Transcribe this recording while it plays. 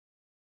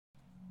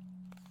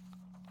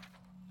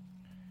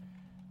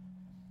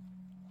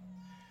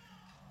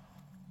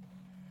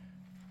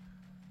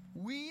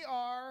We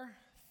are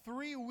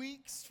 3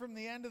 weeks from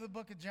the end of the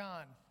book of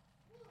John.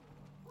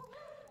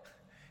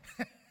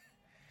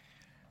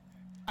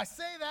 I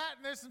say that,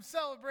 and there's some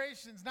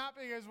celebrations, not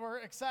because we're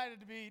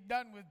excited to be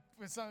done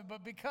with something,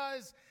 but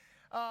because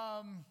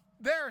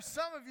there are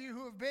some of you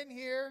who have been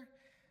here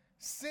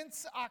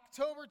since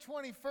October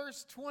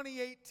 21st,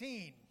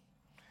 2018,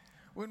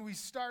 when we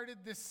started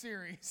this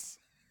series.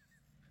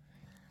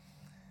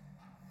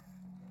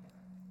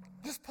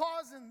 Just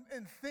pause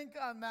and think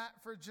on that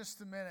for just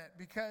a minute,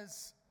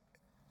 because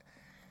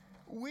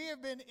we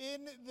have been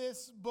in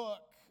this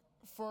book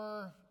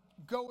for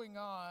going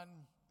on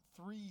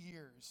 3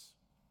 years.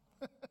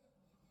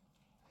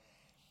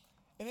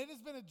 And it has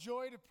been a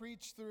joy to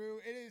preach through.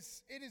 It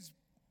is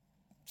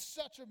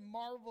such a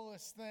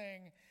marvelous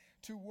thing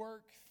to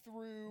work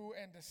through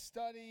and to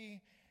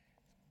study,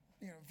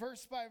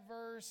 verse by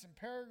verse and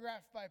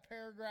paragraph by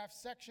paragraph,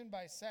 section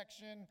by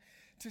section,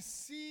 to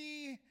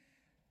see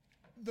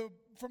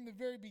from the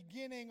very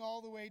beginning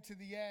all the way to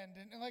the end.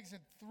 And like I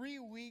said, 3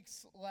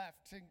 weeks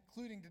left,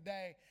 including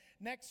today.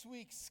 Next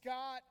week,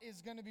 Scott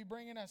is going to be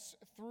bringing us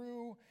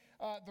through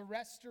the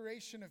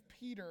restoration of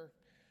Peter,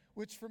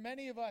 which for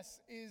many of us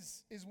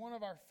is one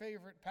of our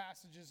favorite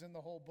passages in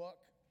the whole book.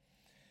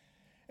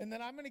 And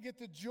then I'm going to get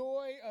the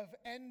joy of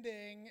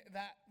ending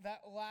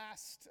that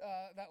last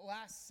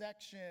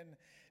section,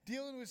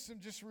 dealing with some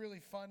just really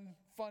fun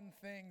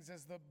things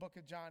as the book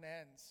of John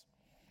ends.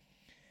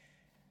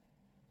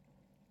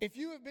 If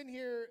you have been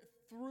here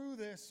through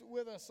this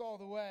with us all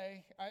the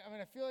way,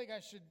 I feel like I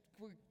should,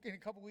 in a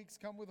couple weeks,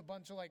 come with a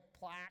bunch of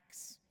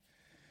plaques,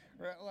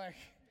 right? Like,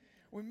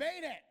 we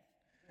made it.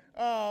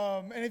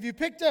 And if you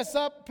picked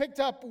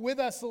up with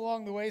us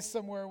along the way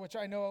somewhere, which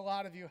I know a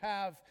lot of you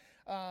have,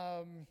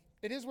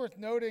 it is worth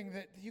noting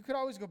that you could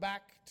always go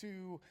back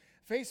to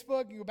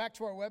Facebook, you go back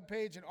to our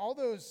webpage, and all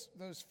those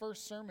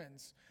first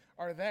sermons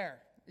are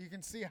there. You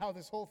can see how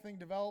this whole thing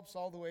develops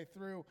all the way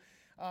through.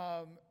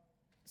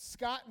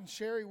 Scott and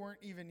Sherry weren't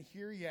even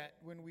here yet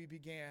when we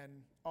began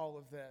all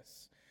of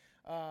this.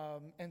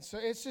 And so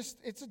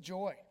it's a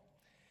joy.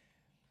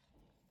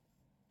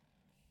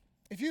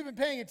 If you've been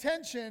paying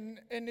attention,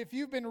 and if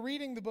you've been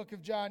reading the book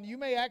of John, you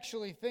may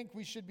actually think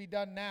we should be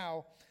done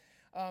now.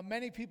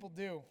 Many people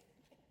do.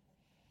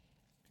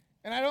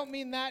 And I don't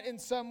mean that in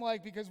some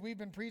because we've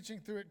been preaching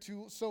through it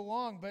so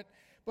long, but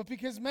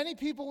because many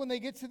people, when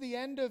they get to the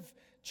end of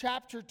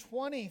chapter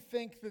 20,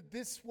 think that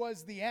this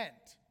was the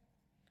end.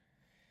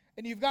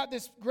 And you've got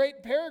this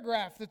great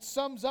paragraph that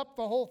sums up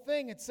the whole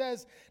thing. It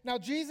says, "Now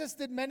Jesus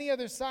did many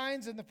other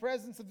signs in the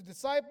presence of the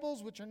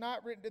disciples, which are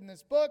not written in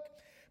this book,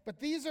 but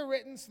these are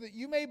written so that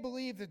you may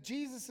believe that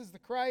Jesus is the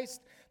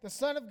Christ, the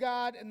Son of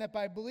God, and that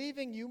by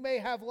believing you may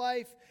have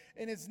life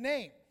in his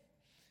name."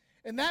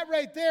 And that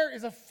right there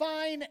is a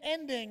fine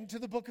ending to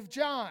the book of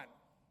John.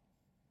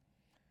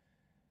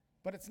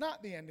 But it's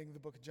not the ending of the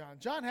book of John.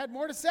 John had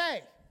more to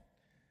say.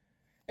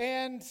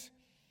 And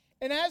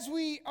as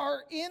we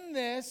are in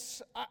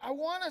this, I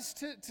want us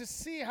to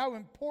see how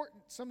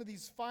important some of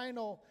these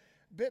final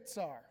bits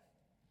are.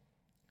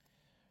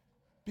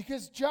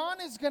 Because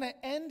John is going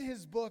to end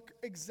his book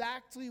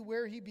exactly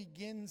where he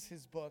begins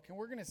his book, and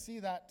we're going to see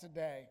that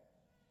today.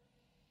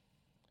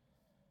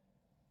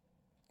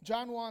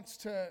 John wants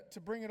to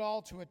bring it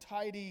all to a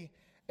tidy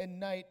and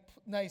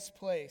nice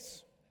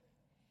place.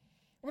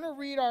 I'm going to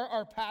read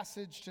our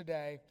passage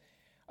today.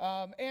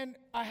 And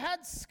I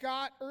had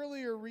Scott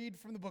earlier read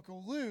from the book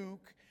of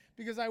Luke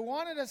because I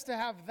wanted us to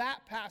have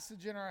that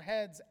passage in our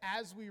heads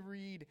as we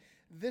read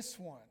this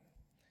one.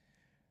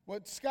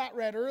 What Scott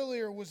read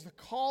earlier was the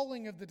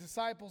calling of the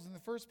disciples in the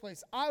first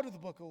place out of the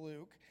book of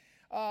Luke,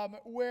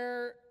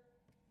 where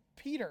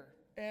Peter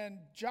and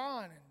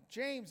John and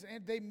James,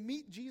 and they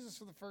meet Jesus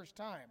for the first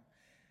time.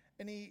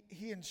 And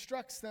he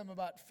instructs them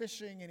about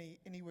fishing,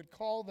 and he would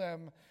call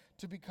them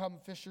to become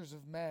fishers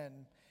of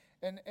men.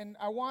 And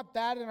I want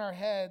that in our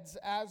heads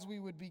as we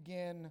would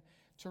begin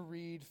to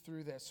read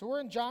through this. So we're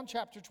in John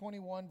chapter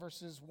 21,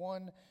 verses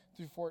 1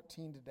 through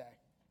 14 today.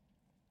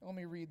 Let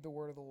me read the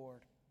word of the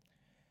Lord.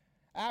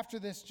 "After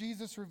this,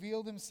 Jesus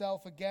revealed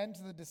himself again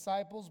to the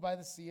disciples by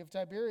the Sea of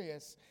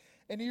Tiberias.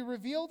 And he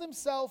revealed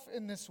himself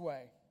in this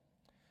way.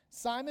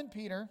 Simon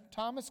Peter,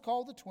 Thomas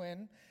called the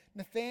twin,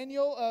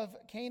 Nathanael of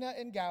Cana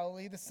in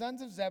Galilee, the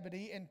sons of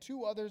Zebedee, and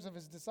 2 others of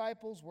his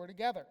disciples were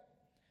together.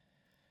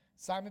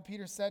 Simon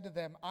Peter said to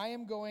them, 'I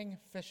am going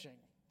fishing.'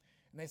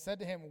 And they said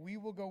to him, 'We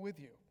will go with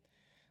you.'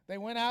 They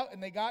went out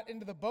and they got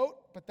into the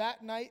boat, but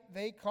that night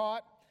they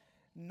caught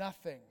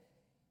nothing.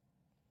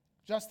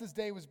 Just as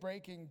day was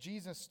breaking,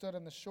 Jesus stood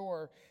on the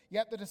shore,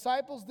 yet the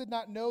disciples did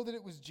not know that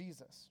it was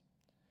Jesus.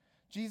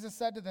 Jesus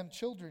said to them,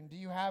 'Children, do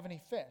you have any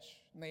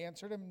fish?' And they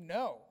answered him,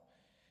 'No.'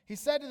 He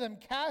said to them,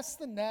 'Cast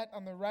the net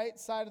on the right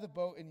side of the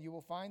boat and you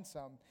will find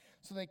some.'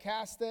 So they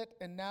cast it,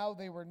 and now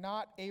they were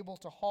not able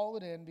to haul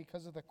it in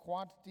because of the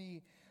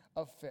quantity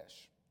of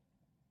fish.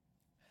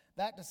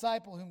 That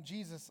disciple whom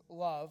Jesus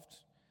loved,"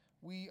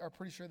 we are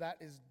pretty sure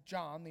that is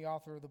John, the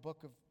author of the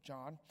book of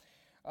John,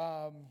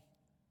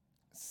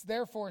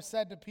 therefore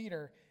said to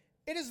Peter,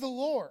 "It is the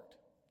Lord."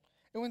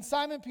 And when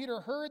Simon Peter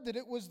heard that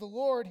it was the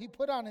Lord, he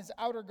put on his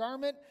outer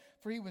garment,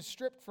 for he was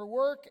stripped for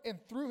work, and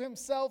threw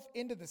himself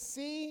into the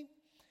sea.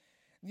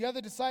 The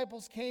other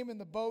disciples came in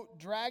the boat,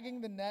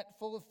 dragging the net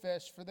full of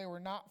fish, for they were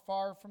not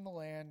far from the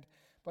land,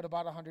 but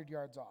about 100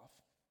 yards off.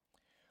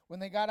 When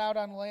they got out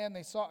on land,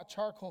 they saw a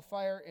charcoal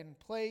fire in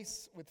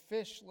place, with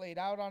fish laid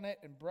out on it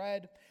and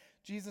bread.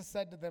 Jesus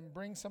said to them,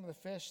 "Bring some of the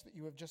fish that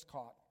you have just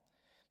caught."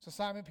 So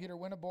Simon Peter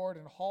went aboard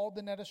and hauled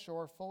the net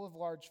ashore full of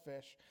large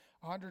fish,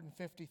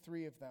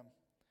 153 of them.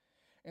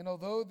 And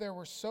although there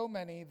were so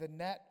many, the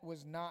net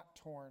was not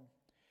torn.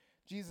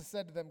 Jesus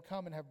said to them,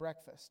 "Come and have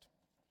breakfast."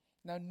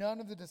 Now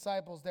none of the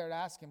disciples dared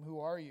ask him, "Who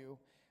are you?"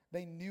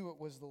 They knew it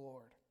was the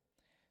Lord.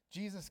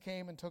 Jesus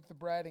came and took the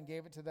bread and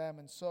gave it to them,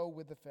 and so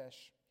with the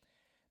fish.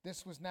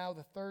 This was now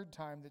the third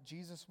time that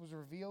Jesus was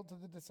revealed to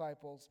the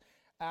disciples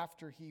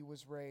after he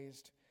was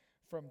raised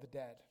from the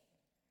dead.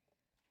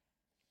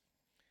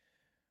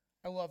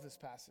 I love this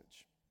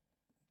passage.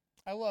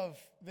 I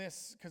love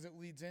this because it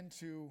leads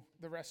into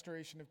the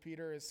restoration of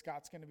Peter, as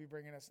Scott's going to be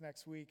bringing us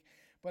next week.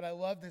 But I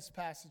love this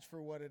passage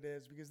for what it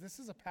is, because this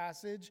is a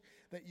passage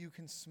that you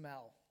can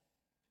smell.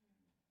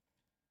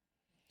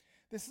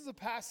 This is a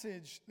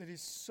passage that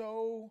is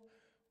so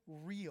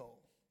real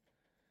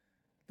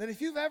that if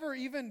you've ever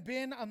even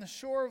been on the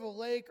shore of a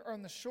lake or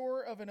on the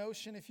shore of an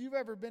ocean, if you've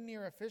ever been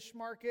near a fish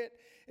market,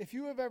 if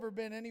you have ever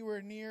been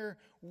anywhere near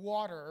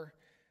water,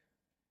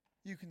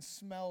 you can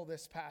smell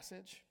this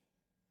passage.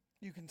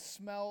 You can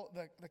smell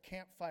the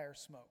campfire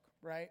smoke,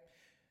 right?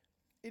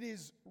 It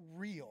is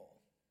real.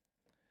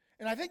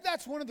 And I think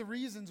that's one of the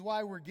reasons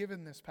why we're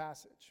given this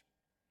passage,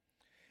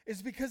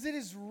 is because it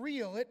is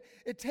real.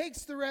 It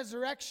takes the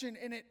resurrection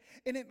and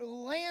it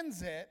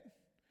lands it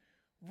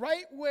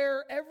right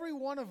where every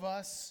one of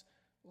us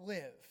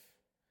live,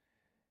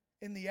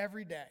 in the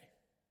everyday.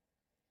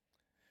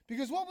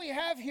 Because what we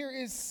have here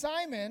is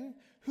Simon,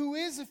 who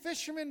is a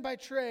fisherman by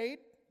trade,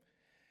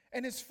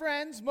 and his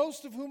friends,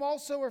 most of whom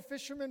also are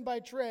fishermen by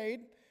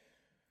trade,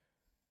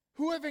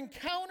 who have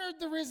encountered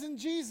the risen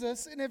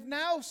Jesus and have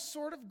now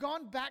sort of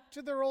gone back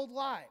to their old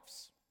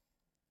lives.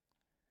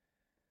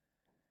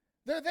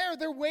 They're there,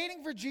 they're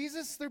waiting for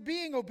Jesus, they're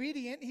being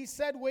obedient. He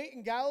said, "Wait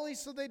in Galilee,"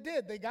 so they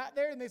did. They got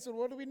there and they said,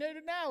 "What do we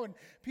need now?" And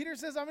Peter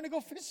says, "I'm going to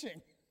go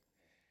fishing."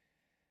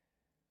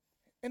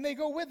 And they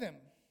go with him.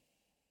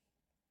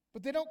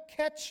 But they don't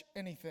catch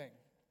anything.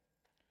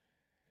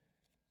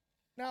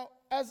 Now,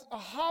 as a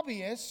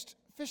hobbyist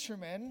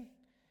fisherman,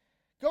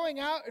 going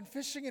out and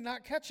fishing and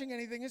not catching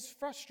anything is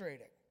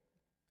frustrating.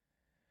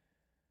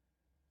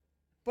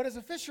 But as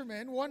a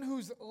fisherman, one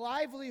whose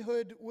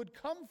livelihood would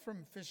come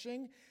from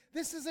fishing,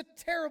 this is a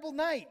terrible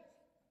night,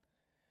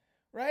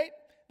 right?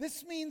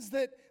 This means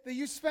that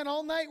you spent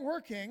all night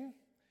working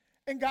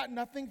and got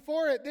nothing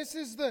for it. This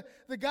is the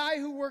guy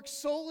who works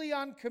solely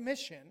on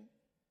commission,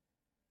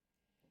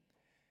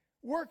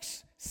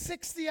 works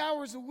 60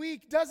 hours a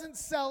week, doesn't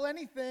sell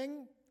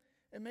anything,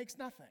 and makes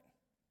nothing,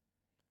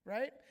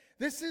 right?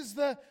 This is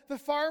the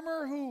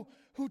farmer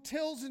who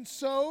tills and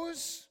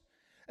sows,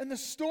 and the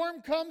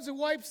storm comes and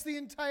wipes the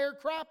entire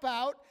crop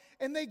out,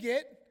 and they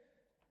get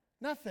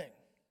nothing.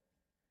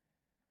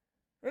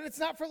 But it's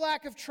not for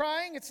lack of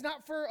trying. It's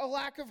not for a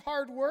lack of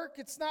hard work.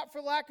 It's not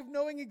for lack of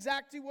knowing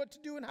exactly what to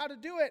do and how to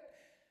do it.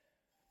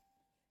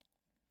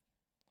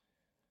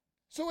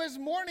 So as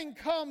morning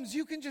comes,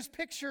 you can just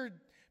picture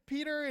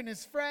Peter and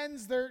his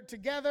friends. They're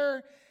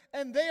together,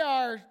 and they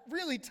are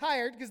really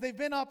tired because they've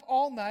been up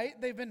all night.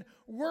 They've been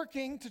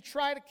working to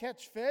try to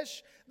catch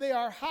fish. They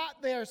are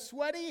hot. They are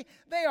sweaty.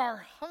 They are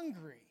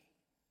hungry.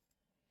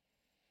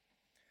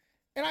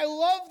 And I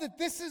love that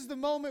this is the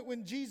moment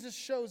when Jesus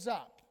shows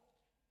up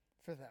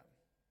for them.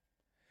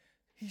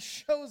 He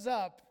shows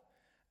up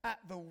at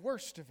the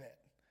worst of it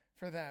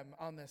for them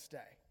on this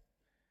day.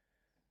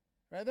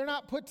 Right? They're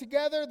not put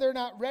together. They're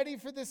not ready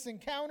for this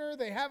encounter.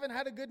 They haven't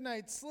had a good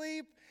night's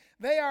sleep.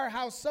 They are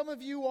how some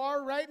of you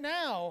are right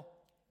now.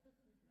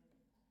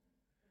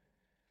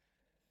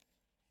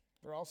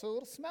 They're also a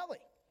little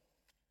smelly,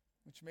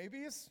 which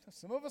maybe is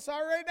some of us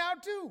are right now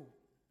too.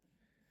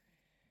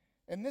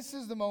 And this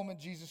is the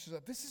moment Jesus shows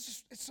up. This is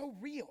just, it's so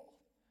real.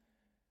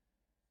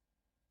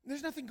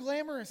 There's nothing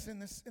glamorous in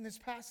this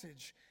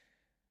passage.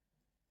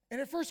 And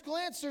at first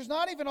glance, there's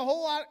not even a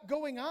whole lot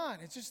going on.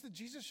 It's just that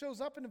Jesus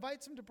shows up and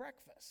invites him to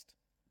breakfast.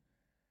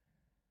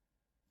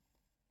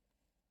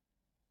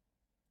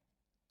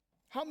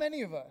 How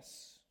many of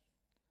us,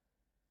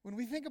 when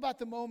we think about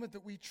the moment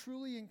that we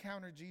truly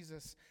encountered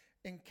Jesus,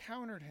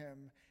 encountered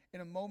him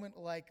in a moment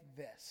like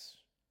this,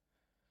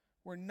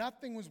 where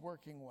nothing was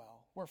working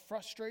well, where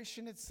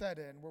frustration had set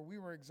in, where we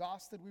were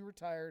exhausted, we were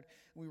tired,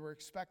 and we were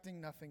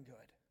expecting nothing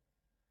good?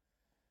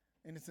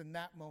 And it's in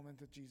that moment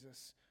that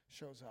Jesus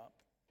shows up.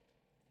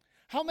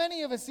 How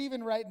many of us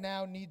even right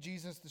now need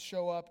Jesus to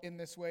show up in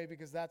this way,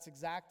 because that's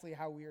exactly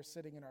how we are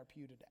sitting in our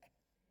pew today?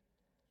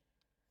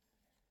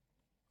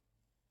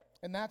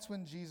 And that's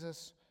when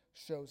Jesus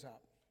shows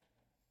up.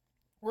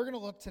 We're going to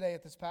look today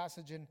at this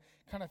passage in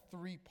kind of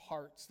three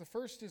parts. The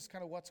first is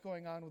kind of what's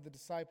going on with the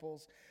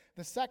disciples.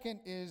 The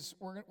second is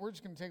we're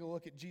just going to take a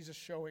look at Jesus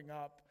showing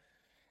up.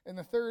 And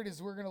the third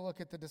is we're going to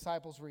look at the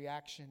disciples'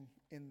 reaction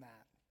in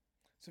that.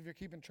 So if you're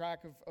keeping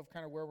track of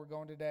kind of where we're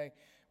going today,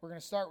 we're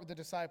going to start with the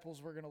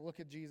disciples, we're going to look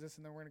at Jesus,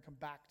 and then we're going to come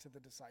back to the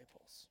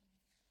disciples.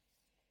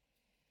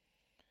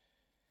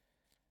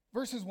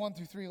 Verses 1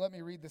 through 3, let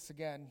me read this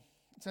again.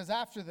 It says,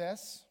 after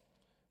this,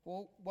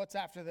 well, what's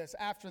after this?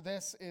 After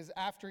this is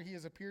after he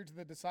has appeared to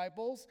the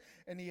disciples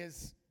and he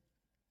has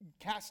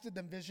casted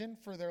them vision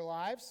for their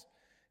lives.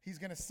 He's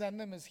going to send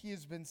them as he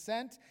has been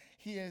sent.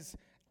 He is,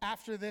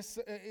 after this,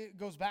 it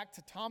goes back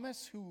to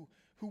Thomas, who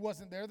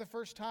wasn't there the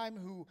first time,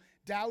 who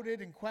doubted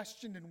and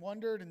questioned and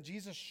wondered, and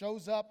Jesus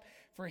shows up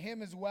for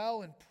him as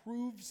well and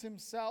proves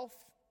himself.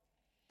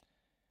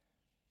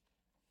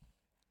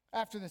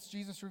 After this,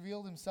 Jesus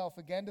revealed himself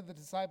again to the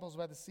disciples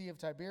by the Sea of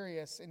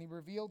Tiberias, and he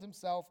revealed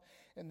himself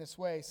in this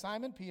way.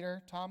 Simon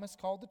Peter, Thomas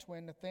called the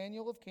twin,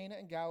 Nathanael of Cana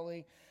in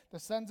Galilee, the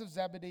sons of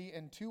Zebedee,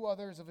 and two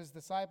others of his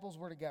disciples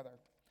were together.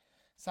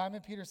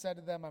 Simon Peter said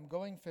to them, I'm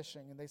going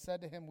fishing. And they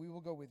said to him, we will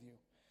go with you.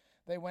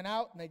 They went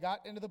out and they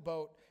got into the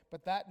boat,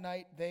 but that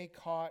night they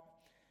caught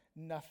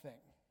nothing.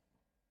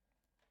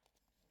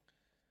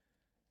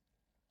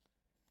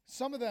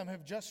 Some of them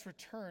have just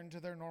returned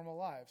to their normal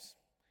lives.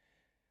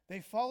 They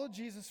followed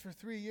Jesus for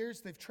 3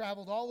 years. They've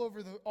traveled all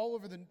over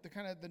the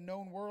kind of the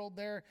known world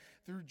there,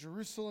 through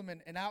Jerusalem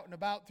and out and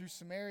about through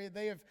Samaria.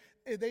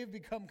 They've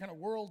become kind of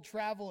world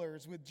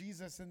travelers with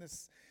Jesus in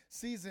this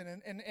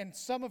season. And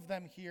some of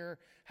them here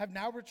have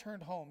now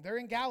returned home. They're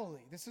in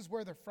Galilee. This is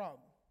where they're from.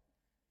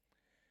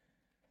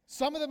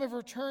 Some of them have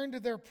returned to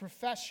their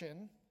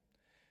profession,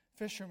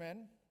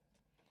 fishermen.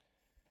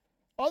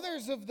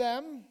 Others of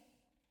them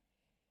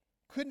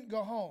couldn't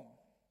go home.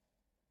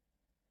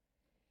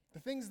 The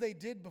things they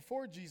did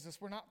before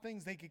Jesus were not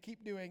things they could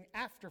keep doing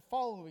after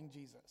following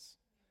Jesus.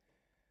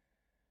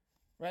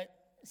 Right?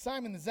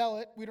 Simon the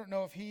Zealot, we don't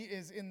know if he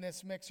is in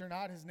this mix or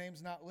not. His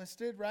name's not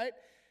listed, right?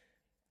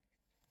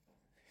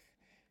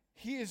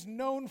 He is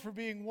known for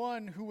being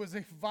one who was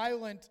a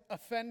violent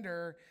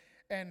offender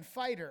and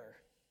fighter.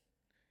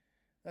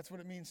 That's what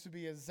it means to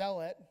be a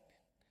zealot.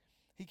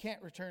 He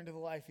can't return to the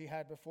life he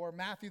had before.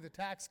 Matthew the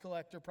tax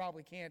collector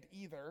probably can't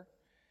either.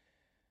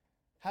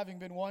 Having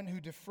been one who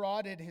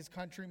defrauded his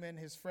countrymen,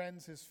 his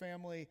friends, his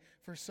family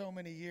for so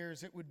many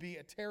years, it would be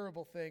a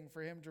terrible thing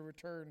for him to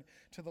return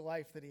to the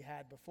life that he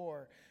had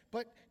before.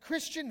 But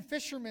Christian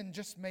fishermen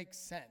just make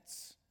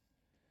sense.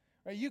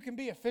 Right? You can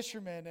be a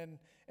fisherman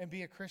and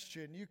be a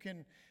Christian. You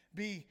can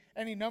be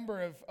any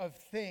number of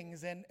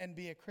things and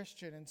be a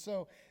Christian. And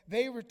so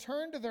they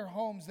return to their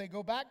homes. They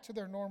go back to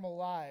their normal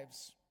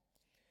lives.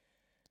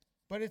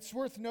 But it's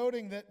worth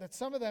noting that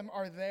some of them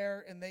are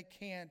there and they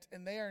can't,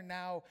 and they are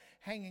now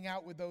hanging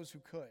out with those who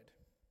could.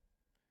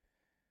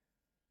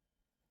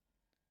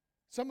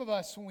 Some of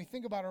us, when we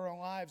think about our own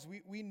lives,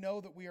 we know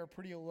that we are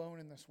pretty alone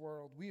in this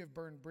world. We have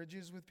burned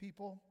bridges with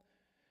people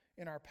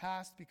in our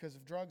past because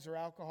of drugs or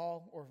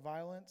alcohol or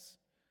violence.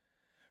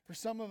 For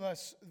some of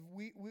us,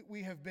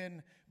 we have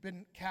been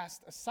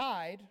cast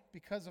aside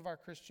because of our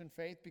Christian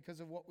faith, because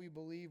of what we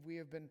believe. We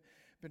have been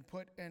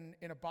put in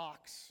a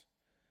box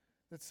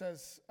that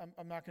says,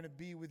 I'm not going to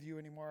be with you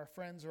anymore. Our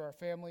friends or our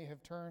family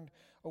have turned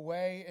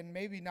away, and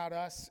maybe not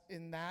us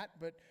in that,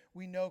 but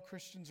we know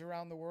Christians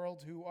around the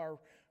world who are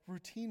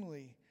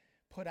routinely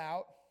put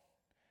out.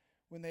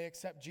 When they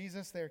accept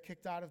Jesus, they are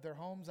kicked out of their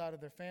homes, out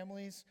of their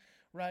families,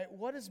 right?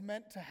 What is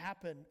meant to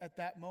happen at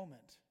that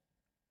moment?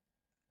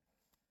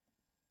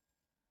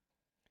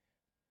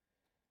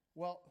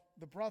 Well,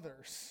 the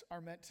brothers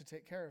are meant to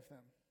take care of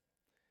them.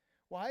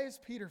 Why is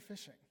Peter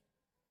fishing?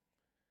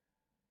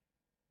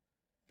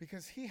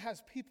 Because he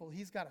has people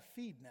he's got to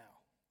feed now.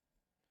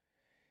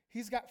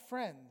 He's got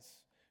friends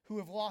who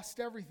have lost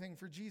everything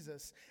for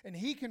Jesus, and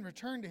he can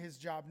return to his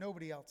job.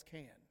 Nobody else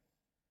can.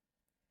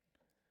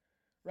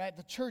 Right?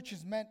 The church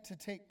is meant to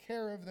take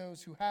care of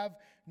those who have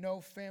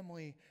no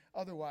family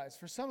otherwise.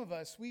 For some of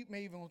us, we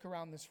may even look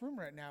around this room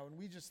right now and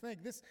we just think,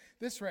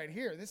 this right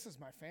here, this is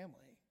my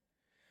family.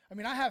 I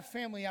mean, I have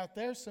family out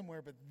there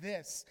somewhere, but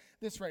this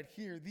right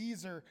here,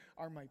 these are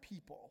my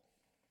people.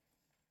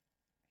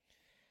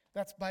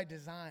 That's by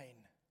design,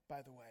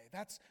 by the way.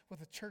 That's what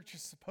the church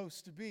is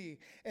supposed to be.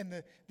 And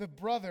the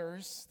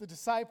brothers, the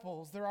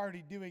disciples, they're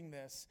already doing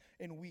this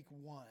in week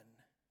 1.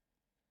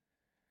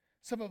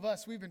 Some of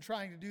us, we've been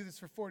trying to do this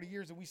for 40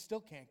 years and we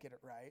still can't get it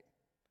right.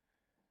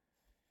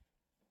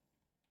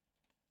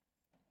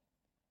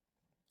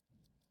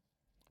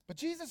 But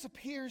Jesus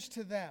appears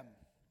to them.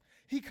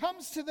 He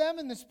comes to them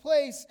in this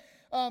place.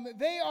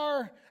 They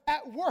are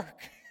at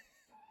work.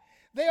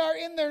 They are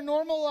in their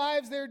normal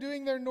lives. They're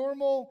doing their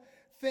normal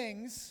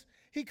things.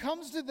 He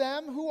comes to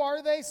them. Who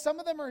are they? Some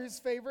of them are his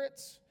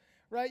favorites,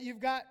 right? You've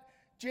got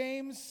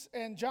James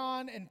and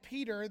John and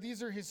Peter.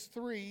 These are his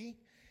 3,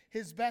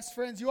 his best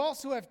friends. You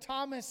also have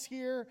Thomas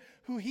here,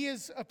 who he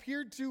has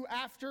appeared to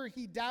after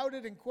he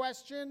doubted and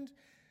questioned.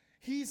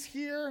 He's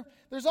here.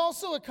 There's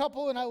also a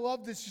couple, and I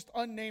love this, just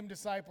unnamed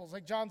disciples.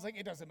 Like John's like,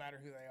 it doesn't matter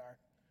who they are.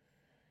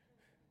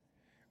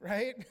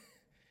 Right?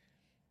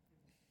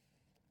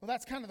 Well,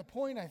 that's kind of the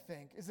point, I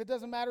think, is it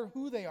doesn't matter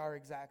who they are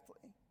exactly.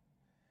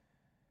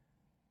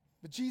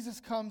 But Jesus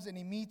comes and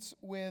he meets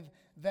with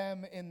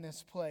them in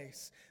this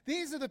place.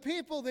 These are the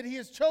people that he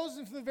has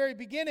chosen from the very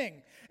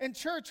beginning. And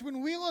church,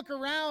 when we look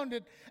around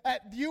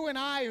at you and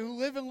I who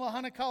live in La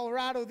Junta,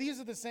 Colorado,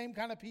 these are the same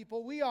kind of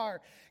people we are.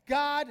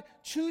 God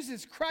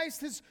chooses.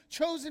 Christ has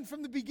chosen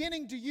from the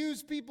beginning to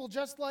use people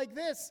just like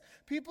this.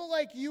 People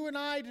like you and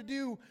I to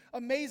do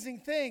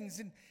amazing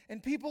things.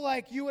 And people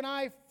like you and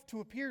I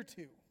to appear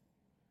to.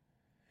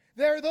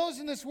 There are those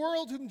in this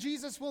world whom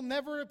Jesus will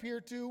never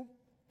appear to,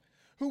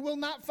 who will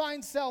not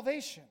find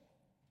salvation.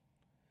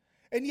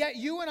 And yet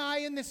you and I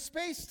in this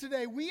space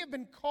today, we have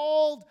been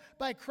called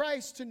by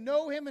Christ to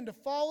know him and to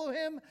follow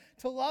him,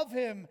 to love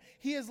him.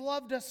 He has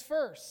loved us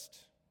first.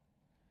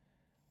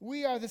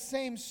 We are the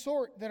same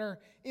sort that are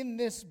in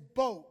this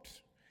boat,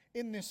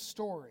 in this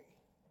story.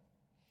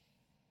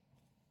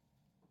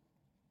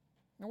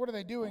 Now what are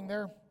they doing?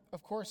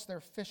 Of course, they're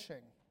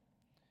fishing.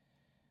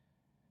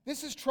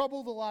 This has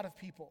troubled a lot of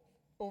people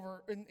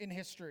over in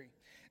history.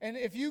 And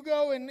if you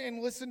go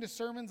and listen to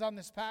sermons on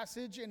this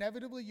passage,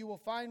 inevitably you will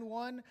find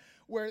one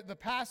where the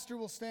pastor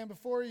will stand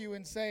before you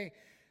and say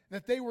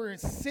that they were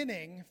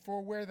sinning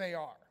for where they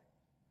are.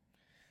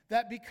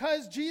 That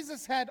because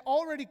Jesus had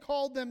already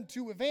called them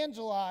to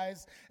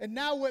evangelize, and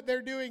now what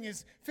they're doing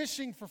is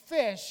fishing for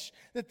fish,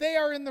 that they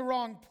are in the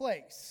wrong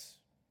place.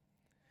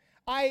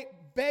 I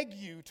beg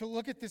you to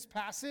look at this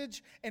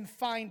passage and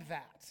find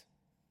that.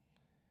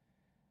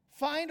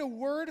 Find a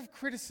word of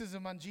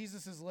criticism on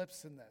Jesus'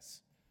 lips in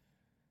this.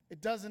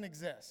 It doesn't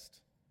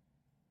exist.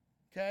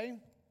 Okay?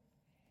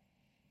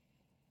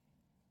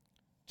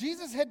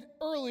 Jesus had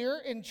earlier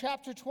in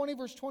chapter 20,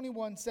 verse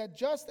 21 said,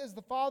 "Just as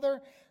the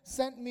Father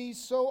sent me,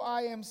 so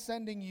I am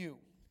sending you."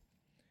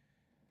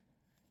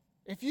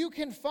 If you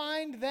can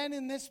find then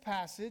in this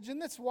passage, and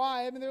that's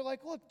why, they're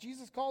like, look,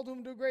 Jesus called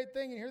them to a great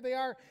thing, and here they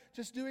are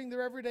just doing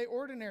their everyday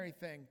ordinary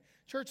thing.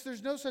 Church,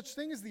 there's no such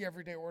thing as the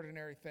everyday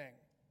ordinary thing.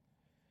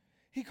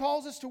 He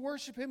calls us to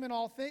worship him in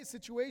all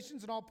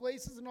situations, in all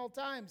places, in all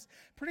times.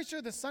 Pretty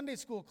sure the Sunday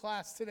school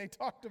class today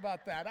talked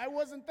about that. I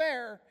wasn't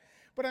there,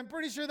 but I'm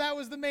pretty sure that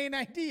was the main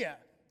idea.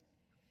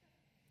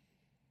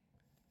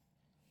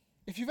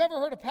 If you've ever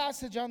heard a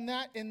passage on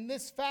that in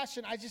this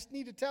fashion, I just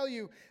need to tell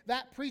you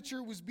that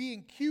preacher was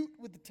being cute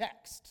with the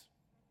text.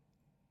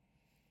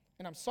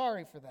 And I'm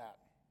sorry for that.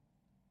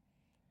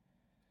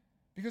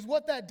 Because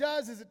what that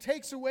does is it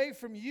takes away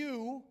from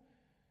you,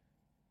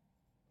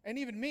 and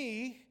even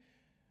me,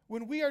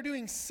 when we are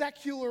doing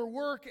secular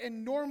work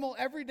and normal,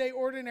 everyday,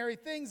 ordinary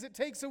things, it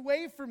takes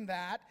away from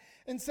that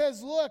and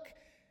says, look,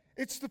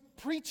 it's the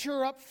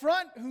preacher up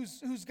front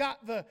who's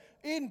got the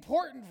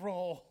important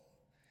role.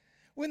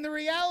 When the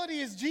reality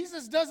is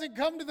Jesus doesn't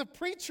come to the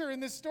preacher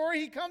in this story,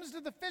 he comes to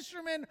the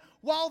fishermen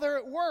while they're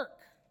at work.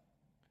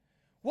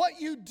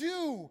 What you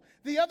do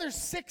the other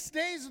 6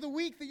 days of the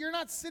week that you're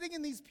not sitting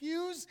in these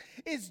pews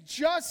is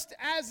just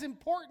as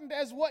important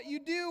as what you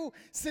do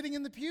sitting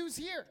in the pews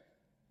here.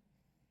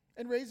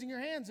 And raising your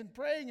hands and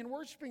praying and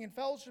worshiping and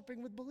fellowshipping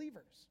with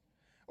believers.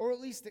 Or at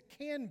least it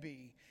can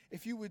be,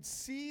 if you would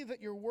see that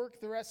your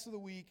work the rest of the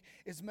week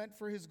is meant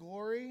for his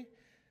glory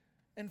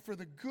and for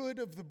the good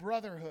of the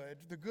brotherhood,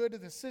 the good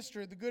of the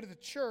sisterhood, the good of the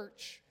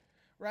church,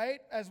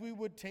 right? As we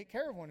would take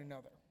care of one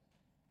another.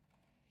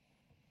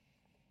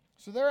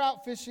 So they're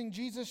out fishing.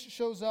 Jesus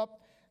shows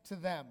up to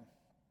them.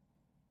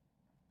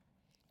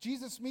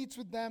 Jesus meets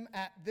with them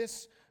at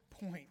this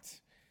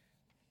point.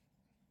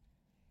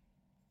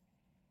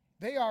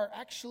 They are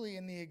actually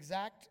in the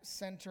exact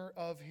center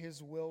of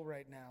his will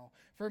right now.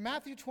 For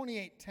Matthew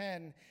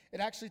 28:10, it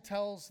actually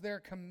tells they're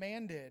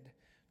commanded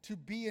to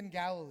be in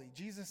Galilee.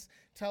 Jesus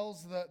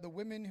tells the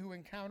women who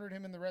encountered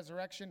him in the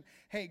resurrection,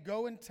 hey,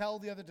 go and tell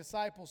the other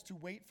disciples to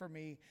wait for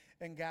me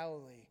in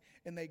Galilee.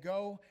 And they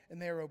go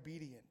and they are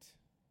obedient.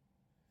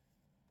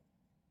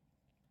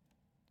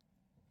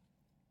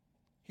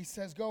 He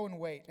says, go and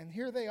wait. And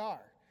here they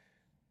are.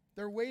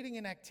 They're waiting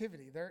in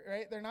activity.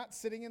 They're not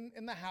sitting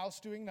in the house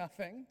doing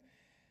nothing.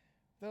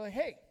 They're like,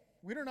 hey,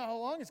 we don't know how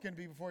long it's going to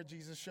be before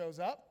Jesus shows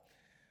up.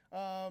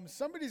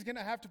 Somebody's going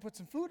to have to put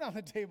some food on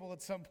the table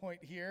at some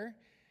point here.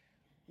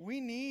 We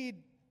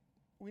need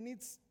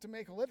to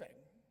make a living.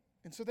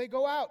 And so they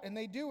go out, and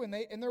they do, and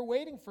they're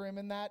waiting for him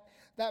in that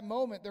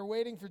moment. They're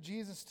waiting for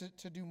Jesus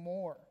to do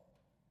more.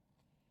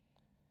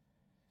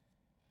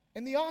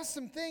 And the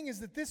awesome thing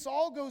is that this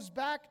all goes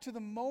back to the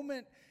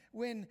moment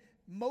when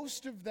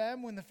most of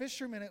them, when the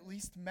fishermen at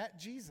least, met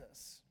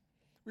Jesus.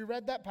 We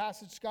read that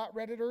passage. Scott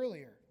read it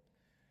earlier.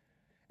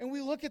 And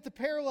we look at the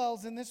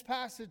parallels in this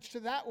passage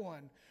to that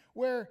one,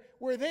 where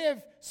they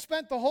have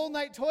spent the whole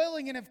night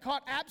toiling and have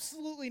caught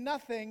absolutely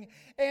nothing,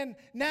 and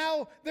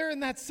now they're in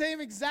that same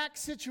exact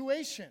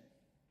situation.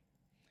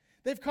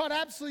 They've caught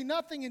absolutely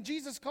nothing, and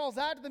Jesus calls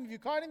out to them, have you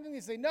caught anything? They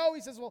say, no.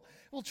 He says, well,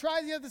 we'll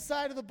try the other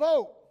side of the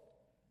boat.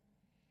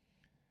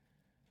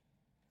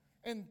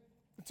 And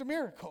It's a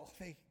miracle.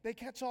 They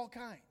catch all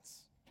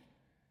kinds.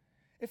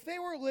 If they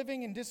were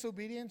living in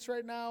disobedience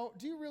right now,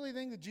 do you really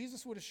think that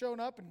Jesus would have shown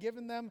up and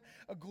given them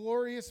a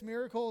glorious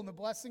miracle and the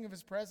blessing of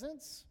his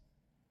presence?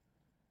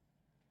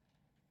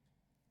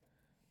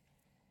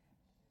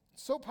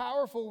 It's so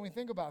powerful when we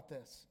think about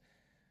this.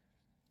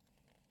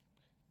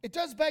 It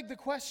does beg the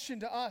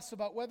question to us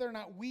about whether or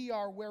not we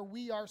are where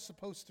we are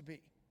supposed to be.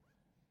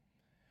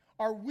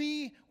 Are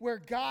we where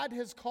God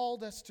has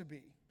called us to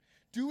be,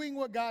 doing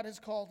what God has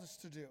called us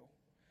to do?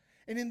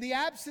 And in the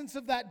absence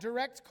of that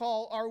direct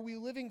call, are we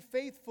living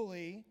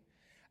faithfully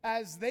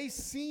as they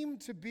seem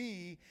to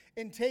be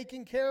in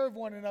taking care of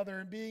one another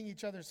and being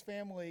each other's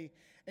family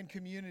and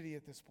community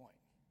at this point?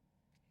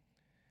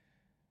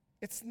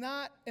 It's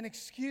not an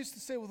excuse to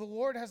say, well, the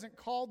Lord hasn't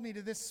called me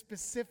to this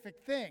specific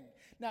thing.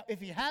 Now,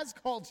 if he has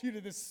called you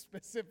to this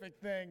specific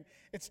thing,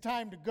 it's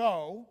time to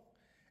go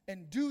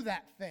and do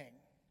that thing.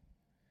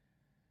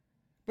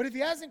 But if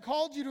he hasn't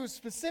called you to a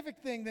specific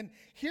thing, then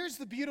here's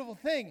the beautiful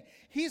thing.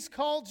 He's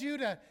called you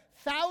to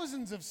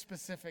thousands of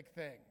specific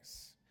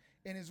things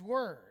in his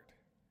word.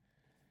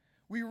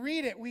 We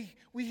read it. We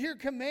hear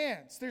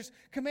commands. There's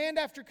command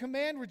after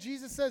command where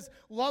Jesus says,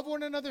 love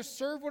one another,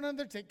 serve one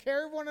another, take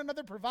care of one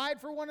another, provide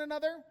for one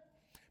another,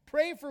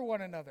 pray for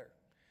one another,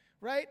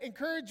 right?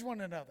 Encourage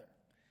one another.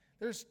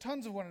 There's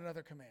tons of one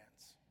another commands.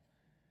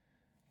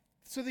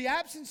 So the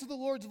absence of the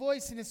Lord's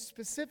voice and is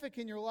specific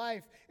in your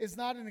life is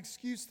not an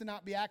excuse to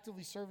not be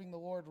actively serving the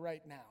Lord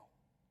right now.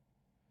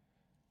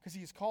 Because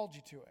he has called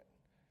you to it.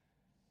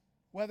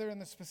 Whether in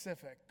the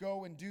specific,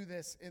 go and do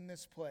this in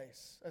this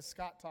place, as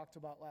Scott talked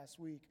about last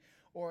week,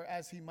 or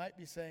as he might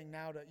be saying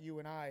now to you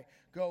and I,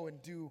 go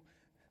and do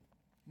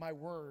my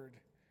word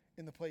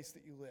in the place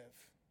that you live.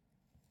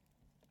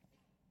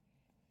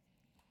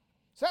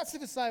 So that's the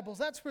disciples.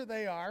 That's where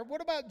they are.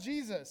 What about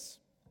Jesus?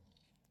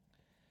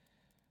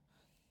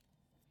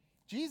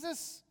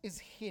 Jesus is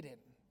hidden.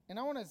 And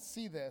I want to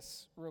see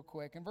this real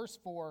quick. In verse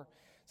 4, it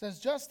says,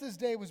 just as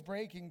day was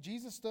breaking,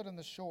 Jesus stood on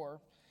the shore,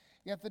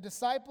 yet the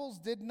disciples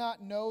did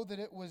not know that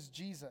it was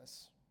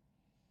Jesus.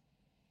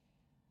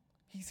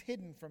 He's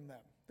hidden from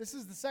them. This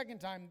is the second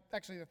time,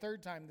 actually the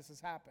third time this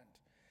has happened.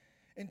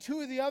 In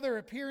two of the other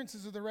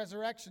appearances of the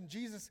resurrection,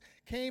 Jesus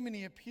came and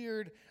he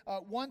appeared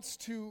once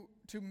to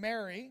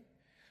Mary,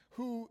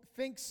 who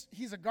thinks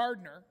he's a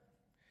gardener.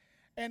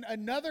 And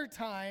another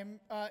time,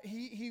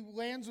 he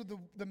lands with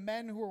the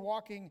men who are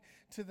walking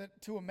to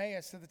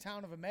Emmaus, to the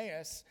town of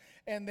Emmaus,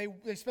 and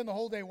they spend the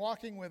whole day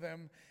walking with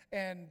him,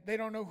 and they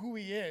don't know who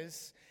he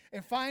is.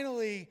 And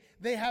finally,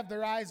 they have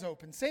their eyes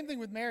open. Same thing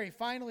with Mary.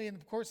 Finally, in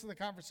the course of the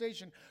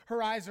conversation,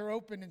 her eyes are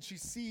open, and she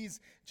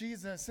sees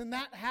Jesus. And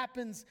that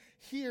happens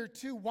here,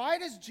 too. Why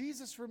does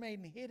Jesus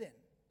remain hidden?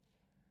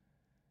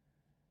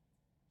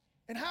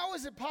 And how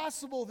is it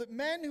possible that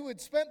men who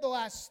had spent the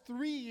last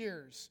 3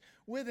 years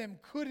with him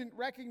couldn't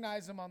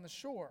recognize him on the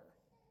shore?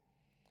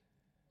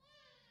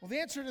 Well, the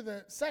answer to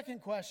the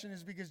second question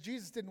is because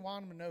Jesus didn't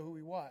want them to know who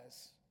he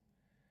was,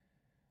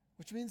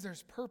 which means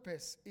there's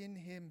purpose in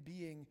him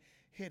being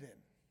hidden.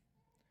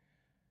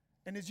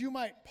 And as you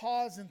might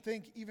pause and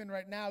think even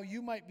right now,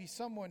 you might be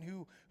someone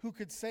who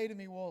could say to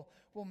me, well,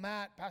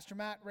 Matt, Pastor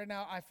Matt, right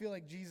now I feel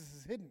like Jesus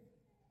is hidden.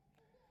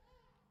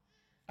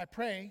 I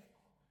pray.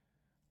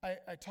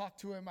 I talk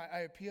to him, I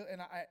appeal,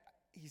 and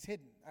he's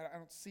hidden. I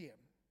don't see him.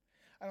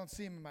 I don't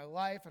see him in my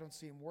life. I don't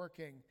see him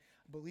working.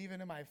 I believe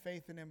in him. I have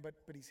faith in him, but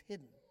he's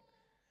hidden.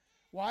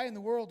 Why in the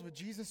world would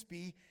Jesus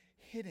be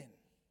hidden?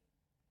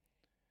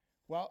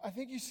 Well, I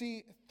think you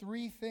see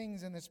three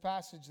things in this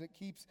passage that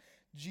keeps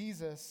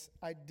Jesus'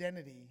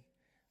 identity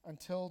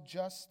until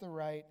just the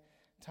right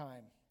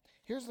time.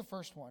 Here's the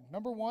first one.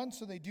 Number one,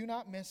 so they do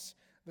not miss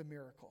the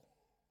miracle.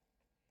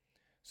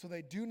 So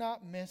they do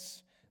not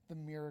miss the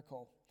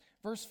miracle.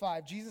 Verse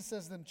 5, Jesus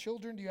says to them,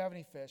 children, do you have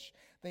any fish?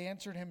 They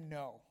answered him,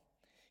 no.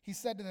 He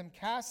said to them,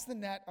 cast the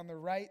net on the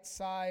right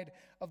side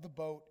of the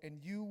boat, and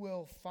you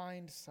will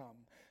find some.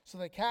 So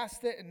they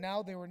cast it, and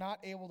now they were not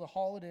able to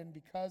haul it in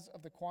because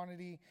of the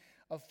quantity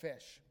of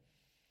fish.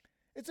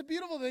 It's a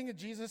beautiful thing that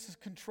Jesus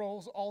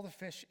controls all the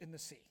fish in the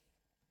sea.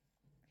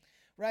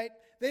 Right?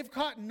 They've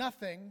caught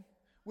nothing,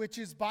 which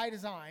is by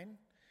design.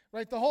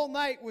 Right? The whole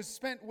night was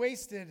spent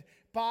wasted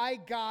by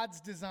God's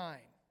design.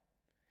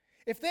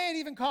 If they had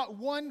even caught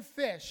one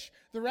fish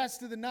the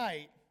rest of the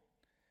night,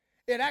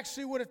 it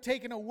actually would have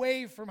taken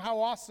away from how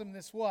awesome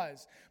this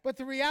was. But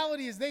the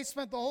reality is they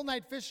spent the whole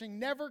night fishing,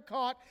 never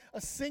caught a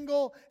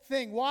single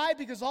thing. Why?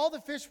 Because all the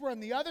fish were on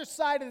the other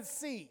side of the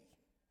sea,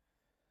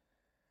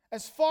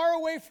 as far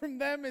away from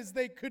them as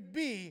they could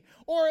be,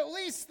 or at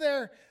least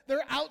they're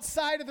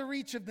outside of the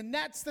reach of the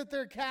nets that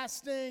they're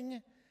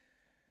casting,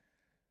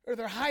 or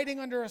they're hiding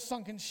under a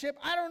sunken ship.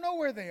 I don't know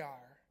where they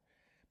are.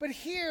 But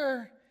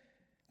here,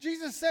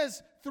 Jesus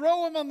says,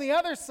 throw them on the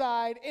other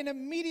side, and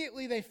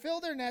immediately they fill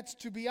their nets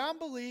to beyond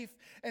belief,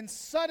 and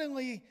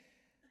suddenly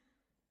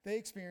they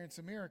experience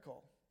a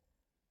miracle.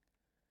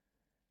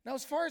 Now,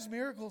 as far as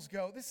miracles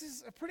go, this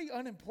is a pretty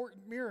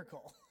unimportant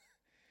miracle,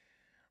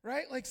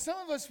 right? Like some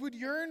of us would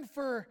yearn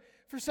for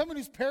someone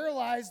who's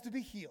paralyzed to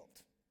be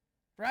healed.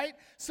 right?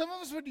 Some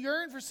of us would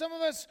yearn for some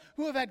of us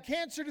who have had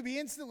cancer to be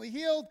instantly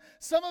healed.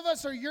 Some of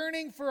us are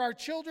yearning for our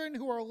children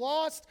who are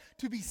lost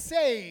to be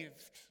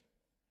saved.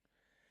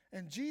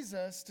 And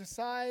Jesus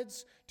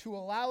decides to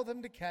allow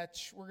them to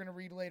catch, we're going to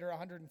read later,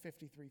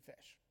 153 fish.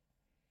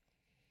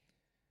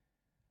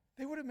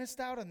 They would have missed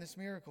out on this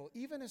miracle,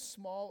 even as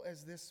small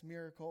as this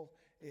miracle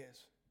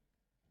is,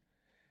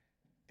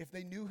 if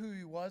they knew who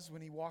he was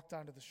when he walked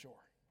onto the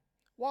shore.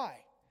 Why?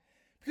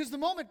 Because the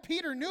moment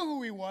Peter knew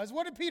who he was,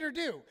 what did Peter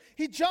do?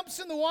 He jumps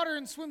in the water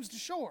and swims to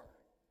shore.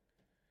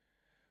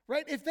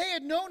 Right? If they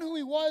had known who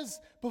he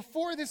was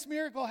before this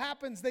miracle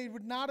happens, they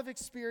would not have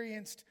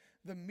experienced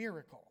the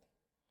miracle.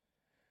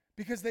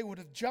 Because they would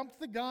have jumped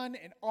the gun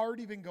and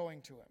already been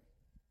going to him.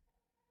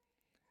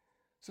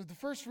 So the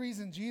first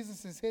reason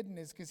Jesus is hidden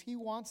is because he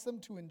wants them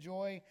to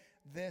enjoy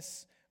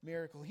this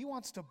miracle. He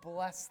wants to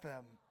bless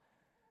them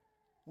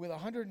with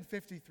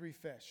 153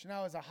 fish.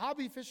 Now, as a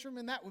hobby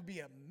fisherman, that would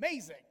be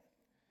amazing.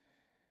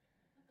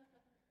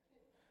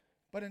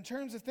 But in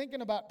terms of thinking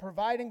about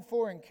providing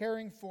for and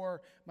caring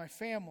for my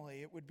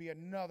family, it would be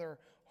another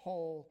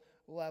whole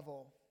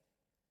level.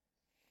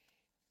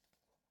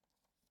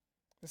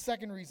 The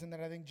second reason that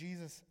I think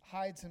Jesus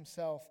hides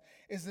himself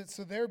is that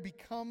so there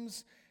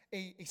becomes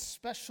a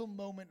special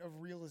moment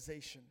of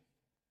realization.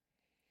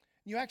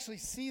 You actually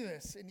see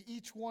this in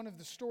each one of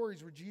the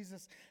stories where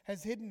Jesus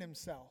has hidden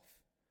himself.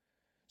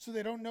 So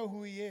they don't know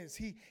who he is.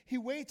 He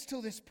waits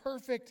till this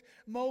perfect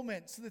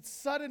moment so that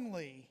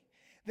suddenly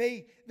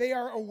they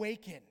are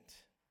awakened.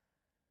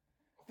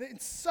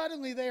 And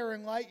suddenly they are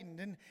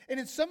enlightened. And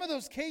in some of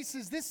those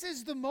cases, this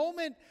is the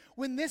moment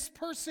when this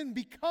person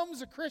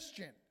becomes a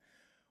Christian.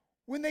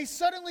 When they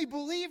suddenly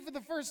believe for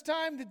the first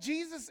time that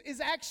Jesus is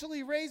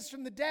actually raised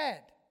from the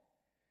dead.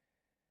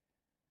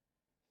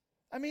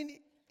 I mean,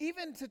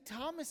 even to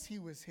Thomas he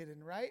was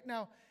hidden, right?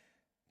 Now,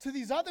 to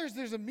these others,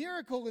 there's a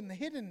miracle in the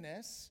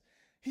hiddenness.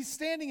 He's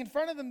standing in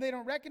front of them, they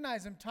don't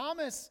recognize him.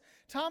 Thomas,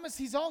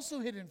 he's also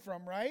hidden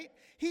from, right?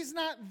 He's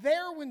not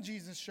there when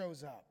Jesus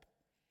shows up.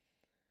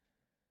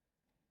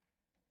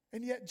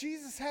 And yet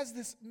Jesus has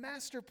this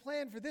master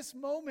plan for this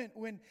moment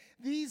when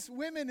these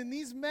women and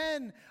these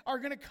men are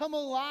going to come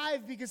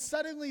alive because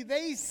suddenly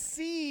they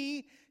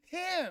see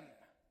him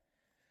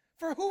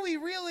for who he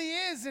really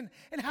is and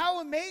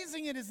how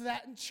amazing it is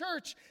that. In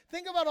church,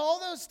 think about all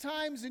those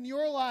times in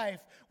your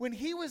life when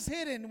he was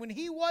hidden, when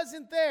he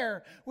wasn't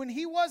there, when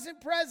he wasn't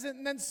present,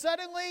 and then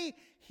suddenly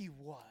he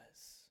was.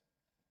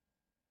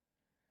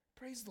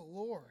 Praise the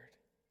Lord.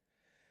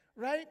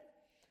 Right?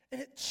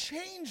 And it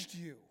changed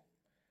you.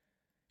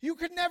 You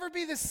could never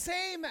be the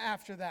same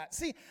after that.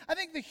 See, I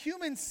think the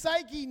human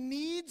psyche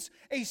needs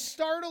a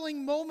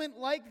startling moment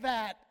like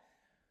that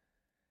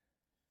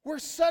where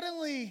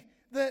suddenly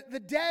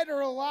the dead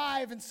are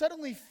alive and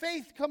suddenly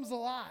faith comes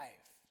alive.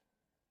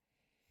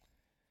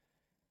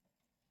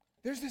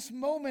 There's this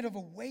moment of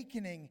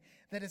awakening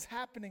that is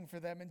happening for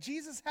them, and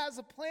Jesus has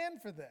a plan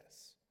for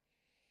this.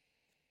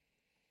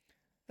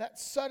 That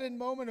sudden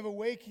moment of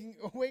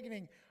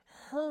awakening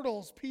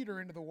hurdles Peter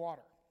into the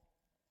water,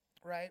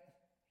 right?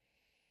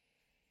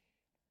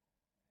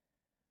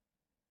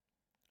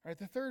 All right,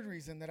 the third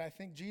reason that I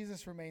think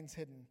Jesus remains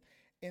hidden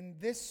in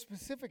this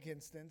specific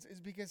instance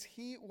is because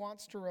he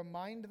wants to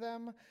remind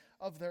them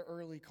of their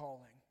early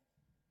calling.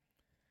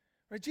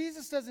 Right?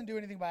 Jesus doesn't do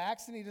anything by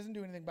accident. He doesn't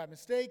do anything by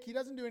mistake. He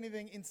doesn't do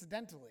anything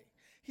incidentally.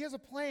 He has a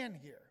plan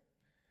here.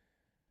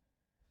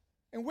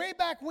 And way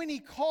back when he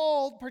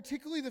called,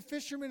 particularly the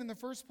fishermen in the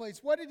first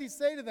place, what did he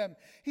say to them?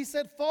 He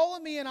said, "Follow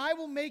me and I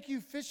will make you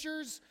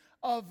fishers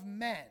of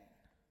men."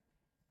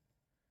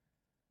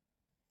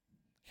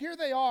 Here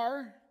they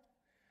are,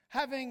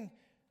 having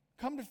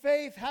come to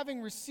faith, having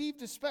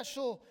received a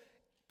special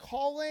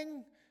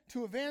calling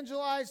to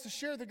evangelize, to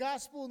share the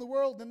gospel in the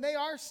world, and they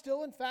are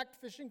still, in fact,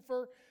 fishing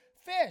for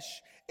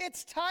fish.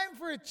 It's time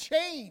for a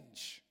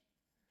change.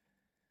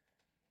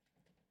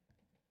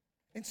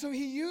 And so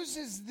he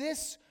uses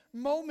this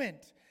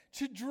moment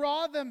to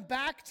draw them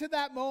back to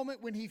that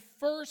moment when he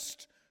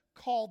first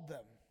called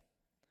them.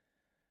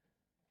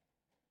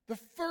 The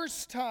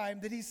first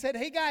time that he said,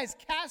 "Hey guys,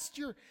 cast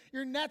your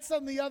nets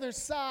on the other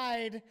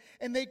side,"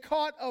 and they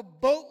caught a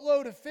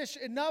boatload of fish,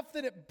 enough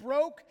that it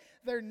broke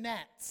their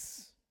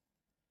nets.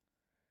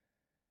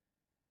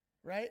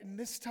 Right? And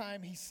this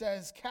time he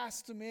says,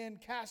 "Cast them in,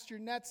 cast your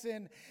nets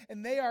in,"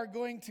 and they are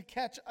going to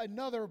catch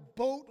another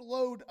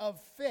boatload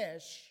of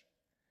fish.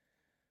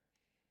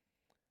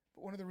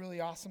 But one of the really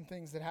awesome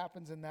things that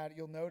happens in that,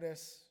 you'll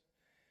notice,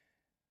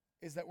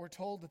 is that we're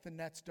told that the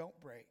nets don't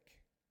break.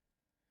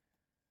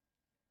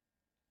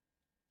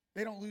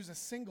 They don't lose a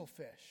single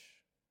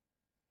fish.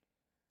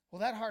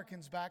 Well, that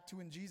harkens back to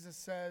when Jesus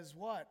says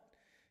what?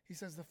 He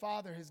says, "The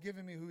Father has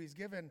given me who he's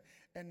given,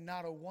 and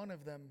not a one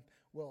of them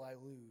will I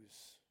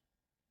lose."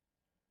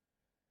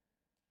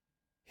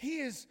 He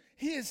is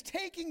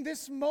taking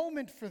this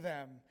moment for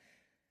them.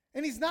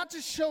 And he's not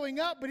just showing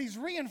up, but he's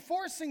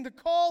reinforcing the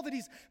call that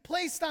he's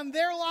placed on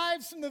their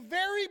lives from the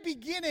very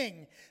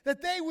beginning,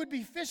 that they would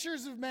be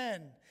fishers of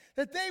men,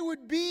 that they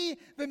would be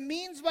the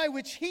means by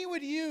which he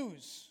would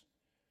use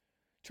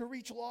to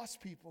reach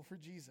lost people for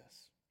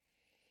Jesus,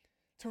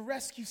 to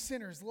rescue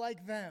sinners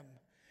like them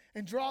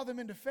and draw them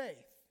into faith.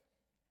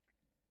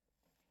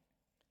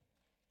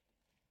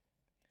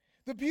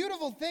 The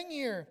beautiful thing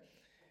here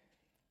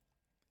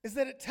is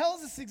that it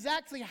tells us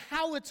exactly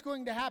how it's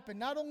going to happen,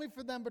 not only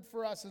for them, but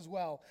for us as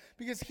well.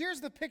 Because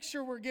here's the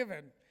picture we're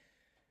given.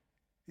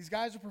 These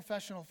guys are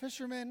professional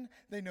fishermen.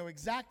 They know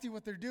exactly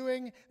what they're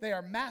doing. They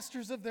are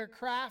masters of their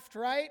craft,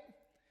 right?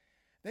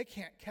 They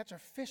can't catch a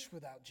fish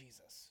without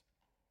Jesus.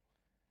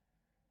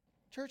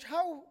 Church,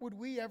 how would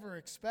we ever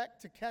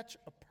expect to catch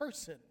a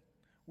person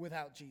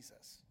without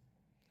Jesus?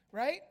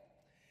 Right?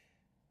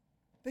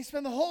 They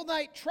spend the whole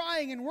night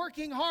trying and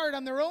working hard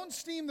on their own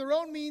steam, their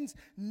own means.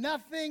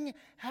 Nothing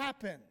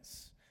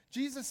happens.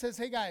 Jesus says,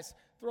 hey guys,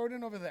 throw it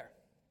in over there.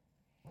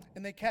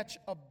 And they catch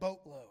a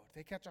boatload.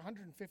 They catch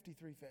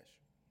 153 fish.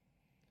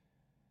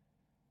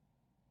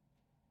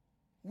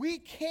 We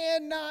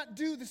cannot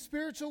do the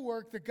spiritual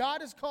work that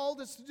God has called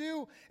us to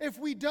do if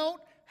we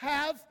don't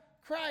have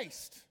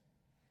Christ.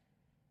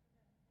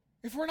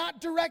 If we're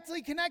not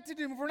directly connected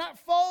to Him, if we're not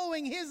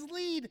following His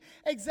lead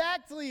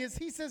exactly as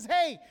He says,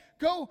 hey,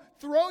 go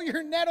throw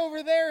your net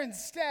over there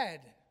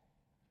instead.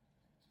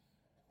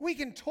 We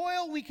can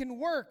toil, we can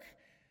work,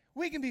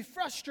 we can be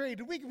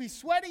frustrated, we can be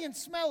sweaty and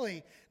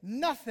smelly,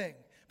 nothing.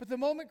 But the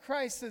moment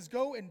Christ says,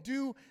 go and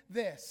do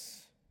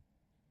this,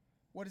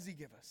 what does He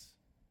give us?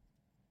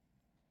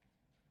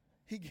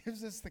 He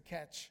gives us the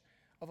catch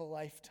of a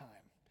lifetime.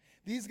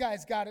 These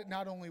guys got it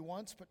not only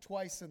once, but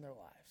twice in their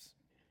lives.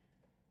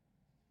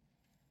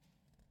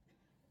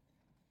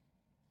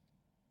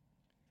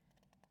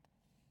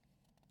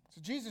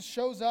 So Jesus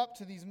shows up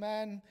to these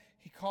men.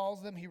 He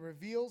calls them. He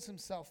reveals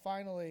Himself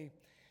finally.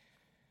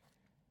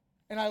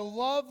 And I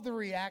love the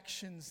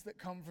reactions that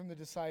come from the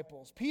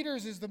disciples.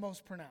 Peter's is the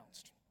most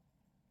pronounced.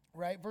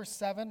 Right? Verse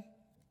 7.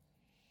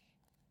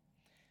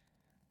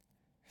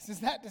 It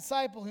says, that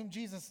disciple whom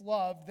Jesus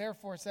loved,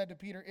 therefore said to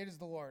Peter, it is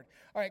the Lord.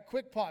 All right,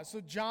 quick pause.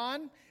 So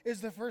John is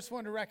the first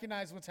one to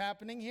recognize what's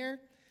happening here.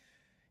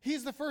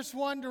 He's the first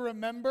one to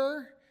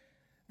remember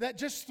that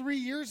just 3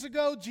 years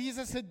ago,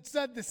 Jesus had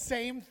said the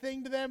same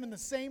thing to them and the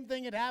same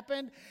thing had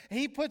happened.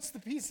 He puts the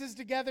pieces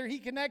together. He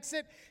connects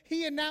it.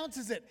 He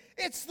announces it.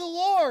 It's the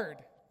Lord.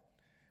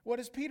 What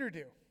does Peter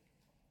do?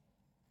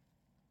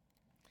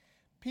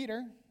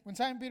 When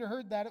Simon Peter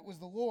heard that it was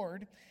the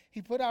Lord,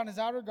 he put on his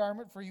outer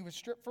garment, for he was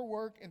stripped for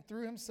work, and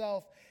threw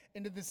himself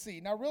into the sea.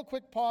 Now, real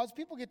quick pause.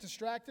 People get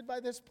distracted by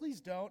this.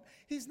 Please don't.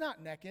 He's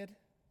not naked.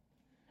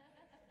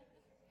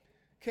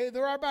 Okay,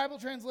 there are Bible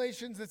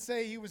translations that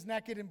say he was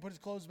naked and put his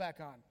clothes back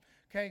on.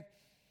 Okay?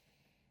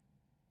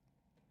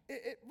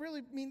 It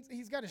really means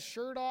he's got his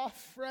shirt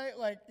off, right?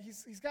 Like,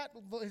 he's got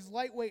his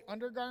lightweight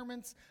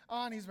undergarments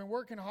on. He's been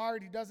working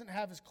hard. He doesn't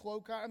have his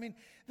cloak on. I mean,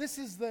 this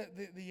is the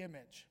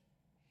image.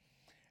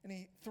 And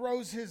he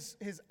throws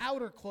his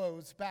outer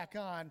clothes back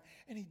on,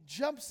 and he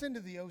jumps into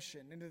the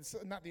ocean, into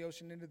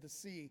the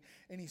sea,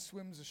 and he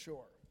swims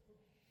ashore.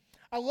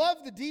 I love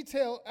the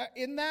detail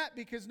in that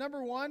because,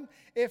 number one,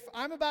 if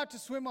I'm about to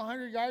swim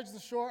 100 yards to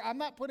the shore, I'm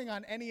not putting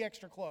on any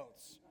extra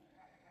clothes.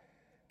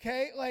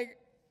 Okay? Like,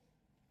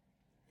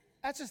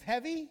 that's just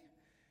heavy.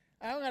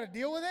 I don't got to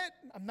deal with it.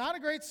 I'm not a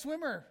great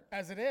swimmer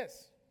as it is.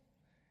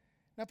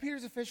 Now,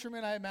 Peter's a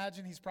fisherman. I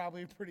imagine he's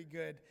probably a pretty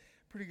good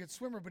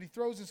swimmer, but he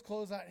throws his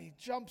clothes on and he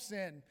jumps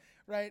in,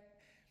 right?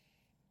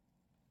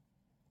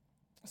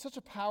 Such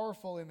a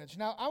powerful image.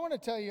 Now, I want to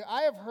tell you,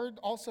 I have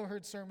also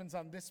heard sermons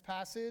on this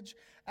passage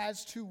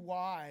as to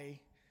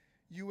why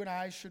you and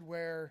I should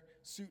wear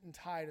suit and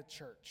tie to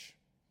church.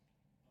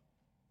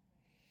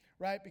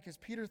 Right? Because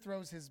Peter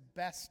throws his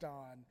best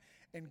on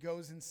and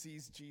goes and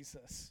sees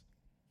Jesus.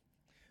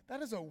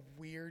 That is a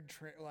weird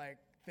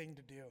thing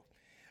to do.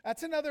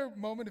 That's another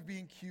moment of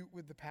being cute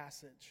with the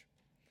passage.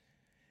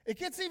 It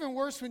gets even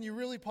worse when you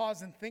really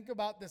pause and think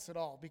about this at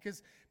all,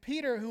 because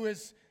Peter, who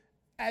is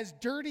as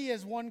dirty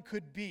as one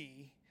could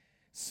be,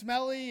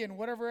 smelly and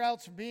whatever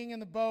else from being in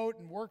the boat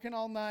and working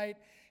all night,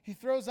 he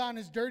throws on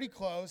his dirty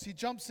clothes, he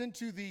jumps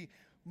into the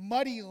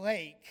muddy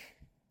lake,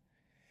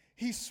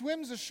 he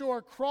swims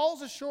ashore,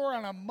 crawls ashore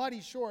on a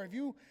muddy shore. Have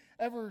you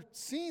ever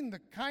seen the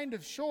kind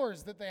of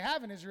shores that they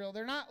have in Israel?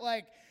 They're not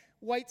like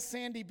white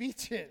sandy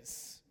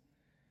beaches.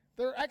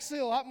 They're actually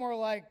a lot more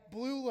like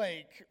Blue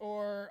Lake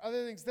or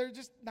other things. They're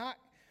just not.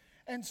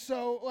 And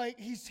so,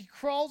 he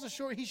crawls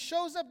ashore. He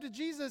shows up to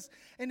Jesus,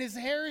 and his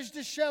hair is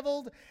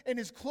disheveled, and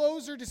his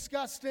clothes are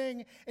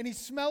disgusting, and he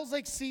smells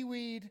like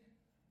seaweed.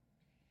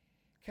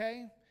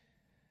 Okay?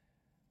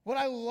 What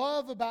I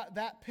love about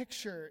that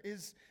picture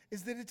is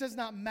that it does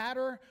not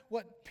matter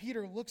what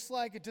Peter looks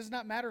like. It does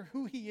not matter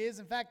who he is.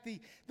 In fact,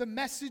 the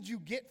message you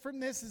get from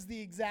this is the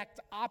exact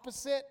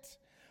opposite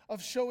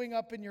of showing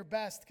up in your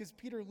best, because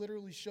Peter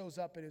literally shows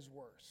up at his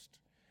worst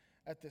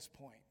at this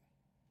point.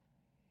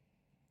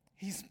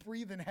 He's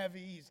breathing heavy,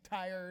 he's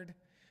tired,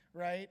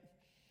 right?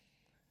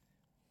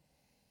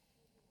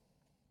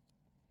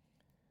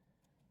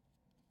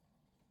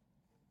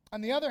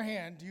 On the other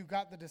hand, you've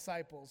got the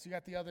disciples. You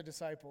got the other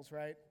disciples,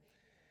 right?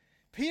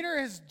 Peter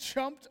has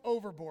jumped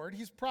overboard.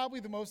 He's probably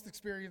the most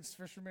experienced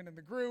fisherman in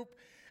the group.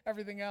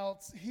 Everything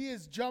else, he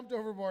has jumped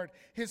overboard.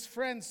 His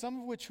friends,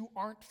 some of which who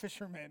aren't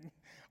fishermen,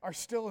 are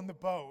still in the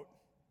boat.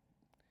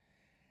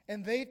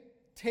 And they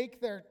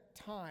take their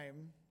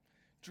time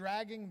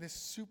dragging this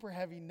super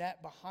heavy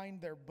net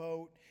behind their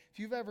boat. If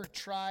you've ever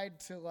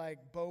tried to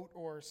boat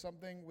or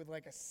something with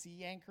a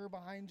sea anchor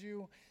behind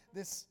you,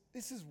 this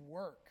is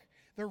work.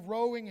 They're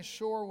rowing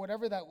ashore,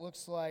 whatever that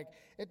looks like.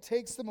 It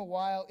takes them a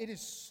while. It is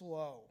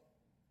slow.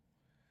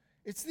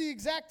 It's the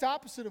exact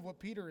opposite of what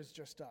Peter has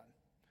just done.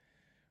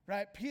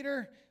 Right?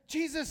 Peter,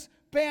 Jesus,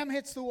 bam,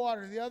 hits the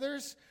water. The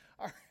others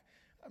are,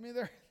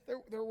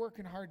 they're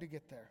working hard to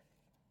get there.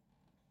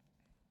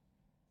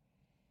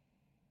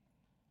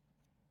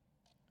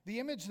 The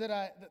image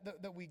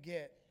that we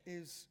get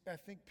is, I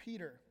think,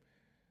 Peter,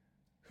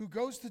 who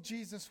goes to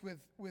Jesus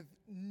with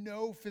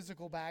no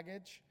physical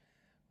baggage,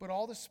 but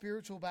all the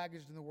spiritual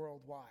baggage in the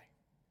world. Why?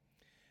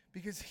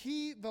 Because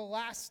the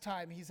last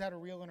time he's had a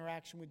real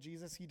interaction with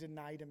Jesus, he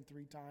denied him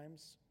 3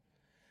 times.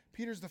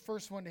 Peter's the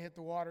first one to hit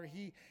the water.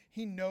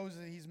 He knows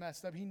that he's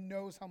messed up. He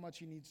knows how much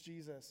he needs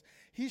Jesus.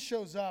 He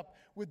shows up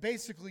with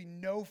basically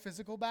no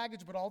physical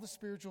baggage, but all the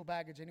spiritual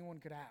baggage anyone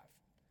could have.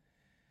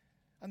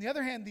 On the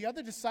other hand, the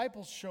other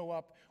disciples show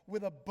up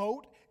with a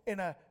boat and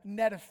a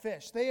net of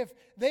fish.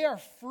 They are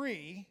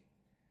free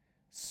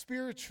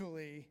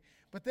spiritually,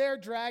 but they are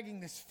dragging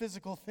this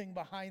physical thing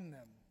behind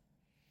them.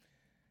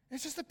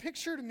 It's just a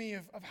picture to me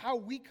of how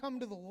we come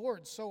to the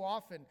Lord so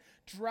often,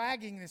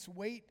 dragging this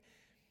weight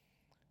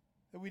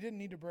that we didn't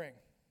need to bring.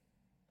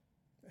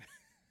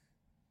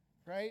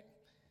 Right?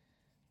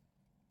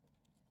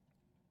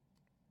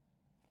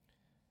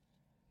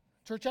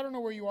 Church, I don't know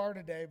where you are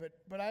today,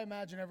 but I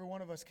imagine every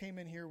one of us came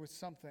in here with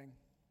something.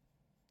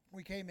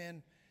 We came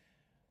in,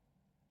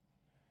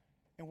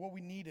 and what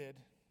we needed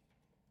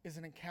is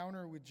an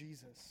encounter with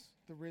Jesus,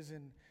 the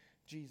risen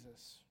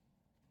Jesus.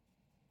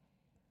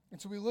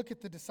 And so we look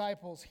at the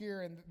disciples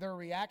here and their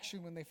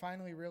reaction when they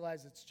finally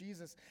realize it's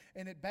Jesus,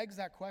 and it begs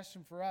that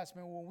question for us.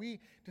 Man, when we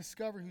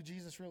discover who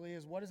Jesus really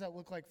is, what does that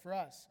look like for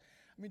us?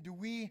 Do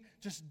we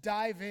just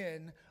dive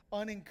in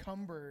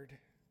unencumbered?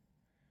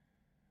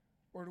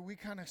 Or do we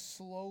kind of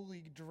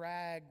slowly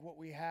drag what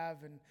we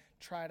have and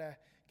try to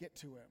get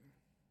to him?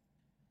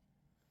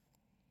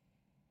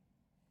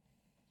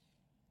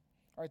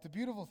 All right, the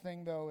beautiful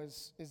thing, though,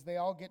 is they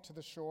all get to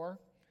the shore.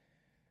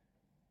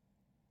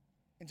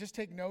 And just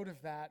take note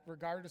of that,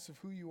 regardless of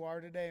who you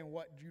are today and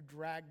what you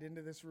dragged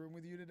into this room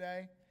with you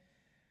today.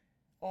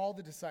 All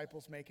the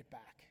disciples make it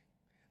back.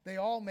 They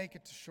all make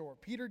it to shore.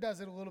 Peter does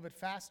it a little bit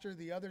faster.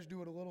 The others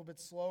do it a little bit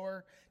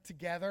slower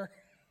together.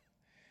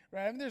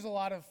 Right? There's a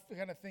lot of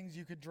kind of things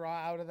you could draw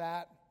out of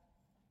that.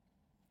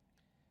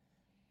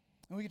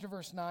 And we get to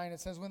verse 9. It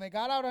says, when they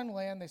got out on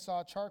land, they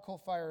saw a charcoal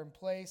fire in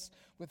place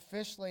with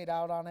fish laid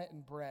out on it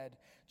and bread.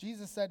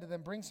 Jesus said to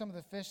them, bring some of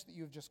the fish that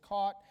you have just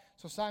caught.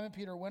 So Simon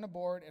Peter went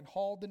aboard and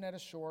hauled the net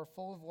ashore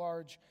full of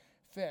large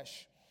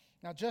fish.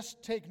 Now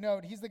just take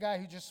note, he's the guy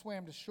who just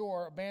swam to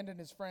shore, abandoned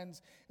his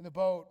friends in the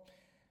boat.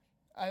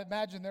 I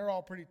imagine they're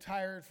all pretty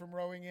tired from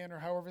rowing in or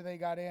however they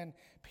got in.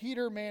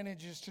 Peter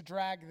manages to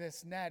drag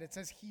this net. It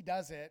says he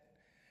does it,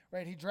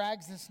 right? He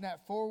drags this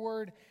net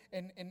forward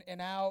and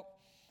out.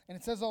 And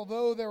it says,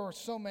 although there were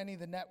so many,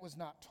 the net was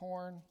not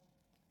torn.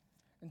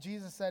 And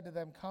Jesus said to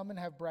them, come and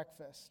have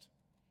breakfast.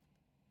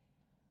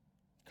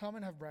 Come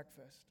and have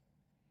breakfast.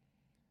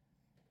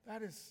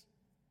 That is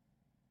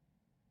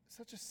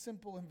such a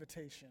simple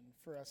invitation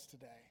for us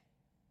today.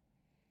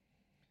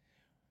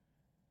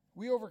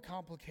 We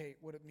overcomplicate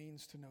what it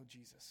means to know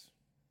Jesus.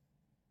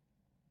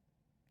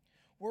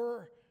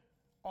 We're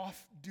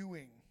off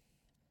doing,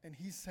 and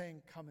he's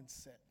saying, come and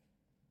sit.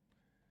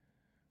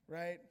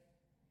 Right?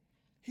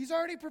 He's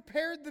already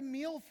prepared the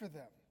meal for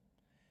them.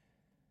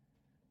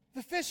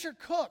 The fish are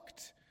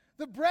cooked.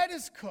 The bread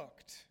is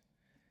cooked.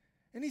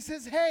 And he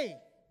says, hey,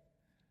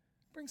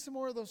 bring some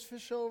more of those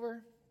fish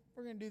over.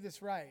 We're going to do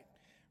this right.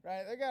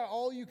 Right? They got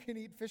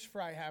all-you-can-eat fish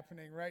fry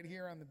happening right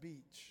here on the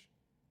beach.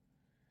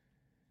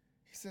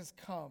 He says,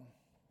 come.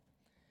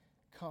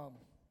 Come.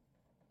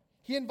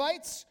 He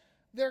invites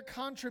their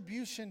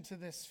contribution to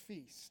this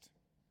feast.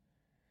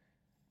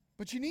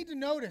 But you need to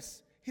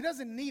notice, he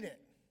doesn't need it.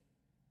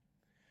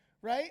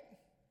 Right?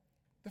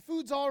 The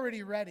food's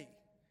already ready.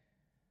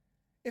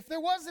 If there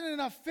wasn't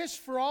enough fish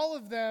for all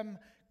of them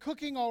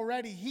cooking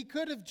already, he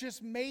could have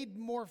just made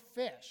more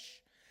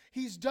fish.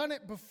 He's done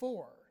it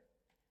before.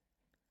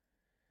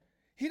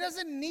 He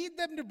doesn't need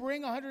them to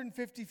bring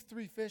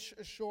 153 fish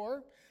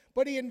ashore,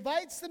 but he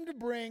invites them to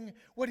bring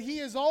what he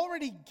has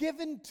already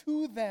given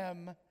to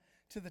them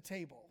to the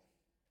table.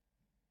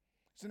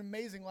 It's an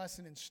amazing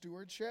lesson in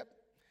stewardship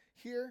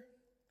here.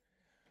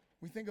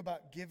 We think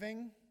about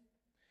giving.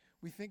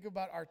 We think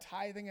about our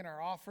tithing and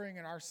our offering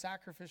and our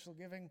sacrificial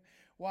giving.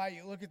 Why?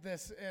 You look at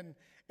this, and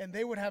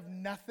they would have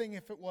nothing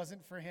if it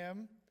wasn't for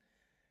him.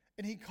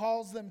 And he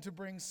calls them to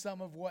bring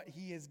some of what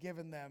he has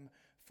given them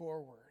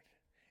forward.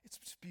 It's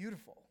just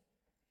beautiful.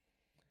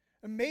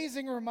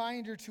 Amazing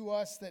reminder to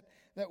us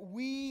that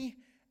we,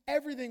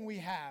 everything we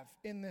have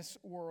in this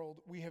world,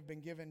 we have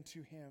been given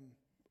to him,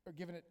 or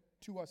given it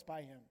to us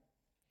by him.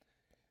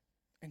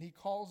 And he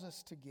calls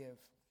us to give.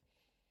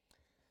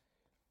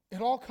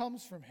 It all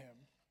comes from him.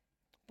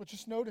 But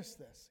just notice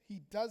this.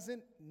 He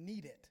doesn't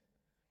need it.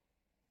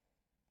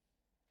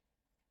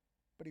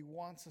 But he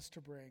wants us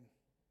to bring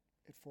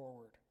it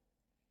forward.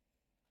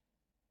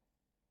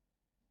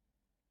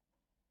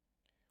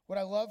 What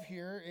I love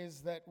here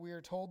is that we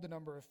are told the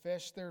number of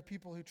fish. There are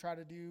people who try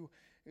to do,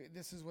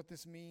 this is what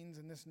this means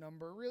and this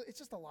number. Really, it's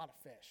just a lot of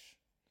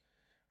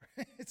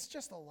fish. It's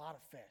just a lot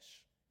of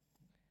fish.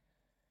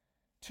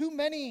 Too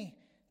many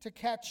to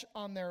catch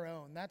on their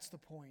own. That's the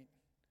point.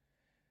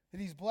 That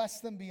he's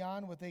blessed them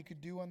beyond what they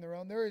could do on their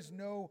own. There is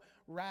no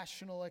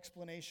rational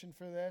explanation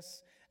for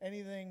this,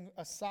 anything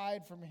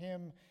aside from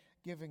him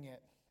giving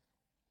it.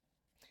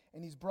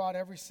 And he's brought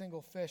every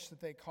single fish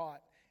that they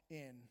caught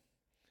in.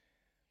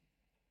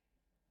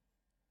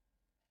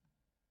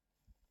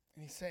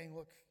 And he's saying,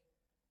 look,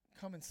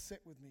 come and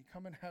sit with me.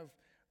 Come and have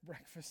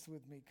breakfast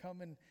with me.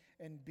 Come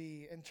and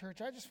be. And church,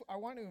 I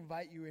want to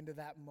invite you into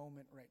that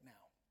moment right now.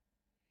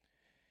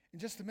 In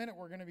just a minute,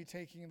 we're going to be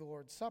taking the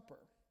Lord's Supper.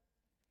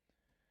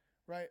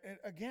 Right? And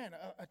again,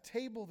 a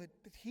table that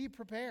he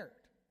prepared.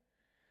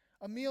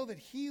 A meal that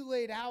he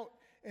laid out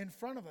in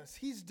front of us.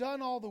 He's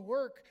done all the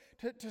work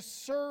to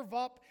serve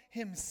up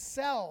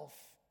himself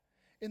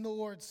in the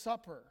Lord's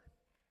Supper.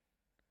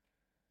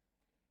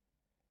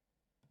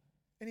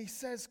 And he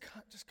says,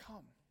 just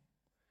come.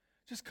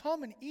 Just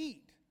come and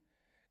eat.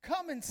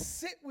 Come and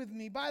sit with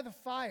me by the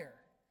fire.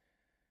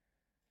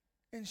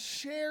 And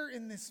share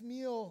in this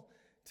meal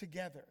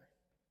together.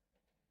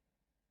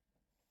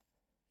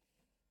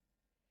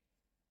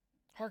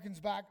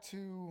 Harkens back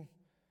to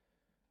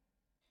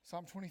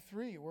Psalm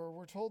 23, where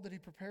we're told that he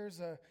prepares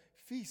a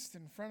feast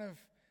in front of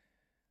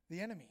the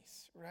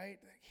enemies, right?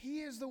 He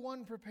is the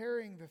one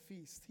preparing the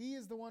feast. He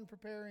is the one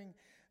preparing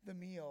the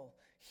meal.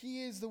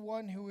 He is the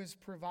one who is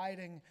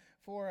providing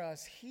for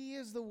us. He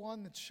is the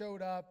one that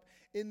showed up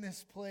in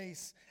this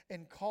place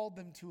and called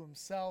them to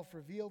himself,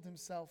 revealed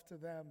himself to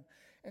them.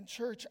 And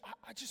church,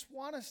 I just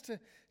want us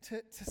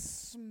to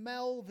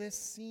smell this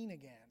scene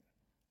again.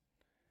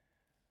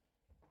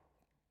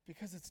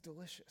 Because it's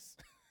delicious.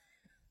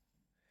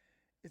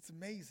 It's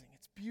amazing.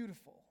 It's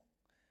beautiful.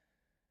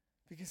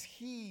 Because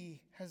he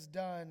has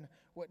done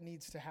what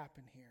needs to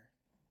happen here.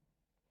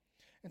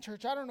 And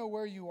church, I don't know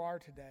where you are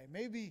today.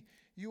 Maybe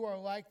you are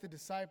like the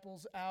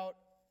disciples out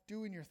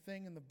doing your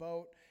thing in the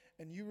boat,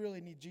 and you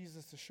really need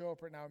Jesus to show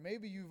up right now.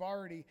 Maybe you've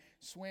already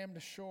swam to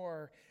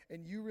shore,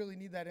 and you really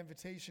need that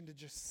invitation to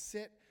just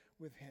sit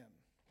with him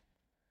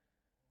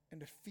and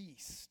to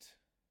feast.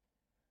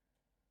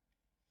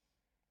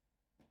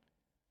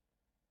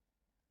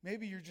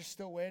 Maybe you're just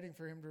still waiting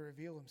for him to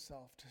reveal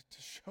himself,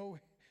 to show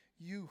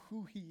you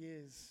who he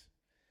is.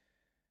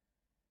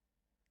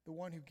 The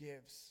one who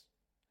gives,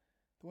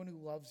 the one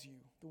who loves you,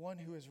 the one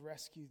who has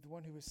rescued, the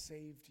one who has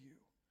saved you.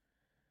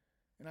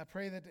 And I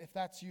pray that if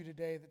that's you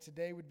today, that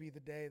today would be the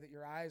day that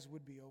your eyes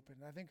would be open.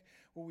 And I think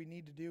what we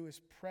need to do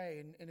is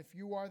pray. And if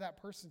you are that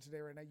person today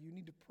right now, you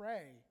need to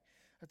pray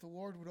that the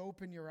Lord would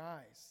open your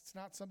eyes. It's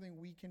not something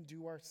we can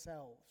do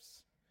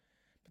ourselves.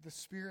 But the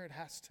Spirit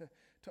has to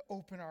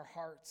open our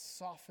hearts,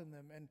 soften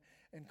them,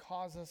 and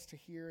cause us to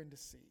hear and to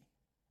see.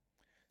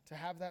 To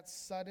have that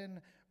sudden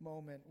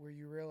moment where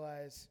you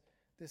realize,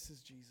 this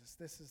is Jesus,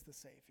 this is the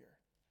Savior.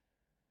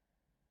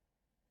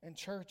 And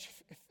church,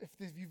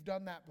 if you've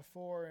done that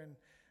before and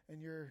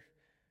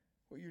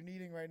what you're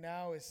needing right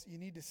now is you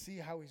need to see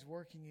how he's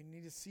working. You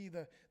need to see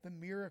the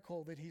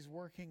miracle that he's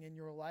working in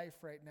your life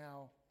right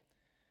now.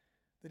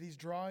 That he's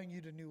drawing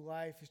you to new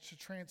life, to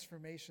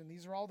transformation.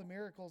 These are all the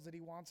miracles that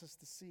he wants us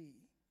to see.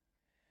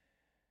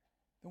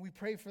 And we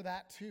pray for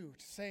that too,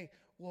 to say,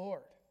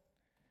 Lord,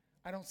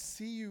 I don't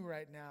see you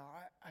right now.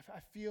 I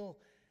feel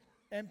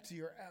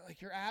empty or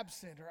like you're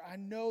absent, or I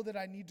know that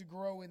I need to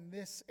grow in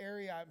this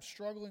area. I'm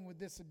struggling with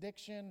this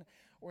addiction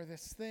or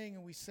this thing.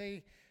 And we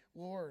say,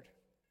 Lord,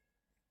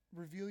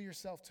 reveal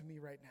yourself to me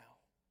right now.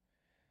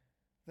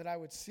 That I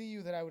would see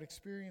you, that I would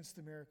experience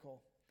the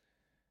miracle.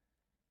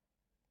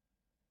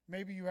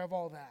 Maybe you have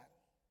all that.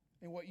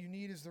 And what you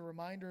need is the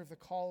reminder of the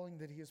calling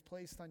that he has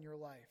placed on your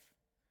life.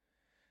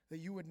 That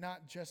you would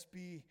not just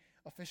be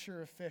a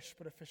fisher of fish,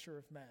 but a fisher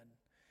of men.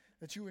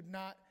 That you would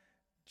not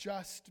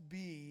just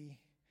be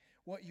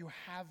what you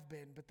have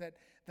been, but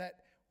that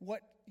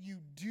what you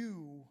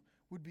do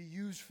would be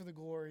used for the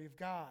glory of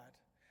God.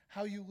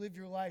 How you live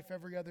your life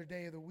every other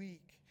day of the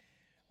week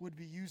would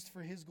be used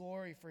for his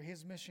glory, for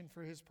his mission,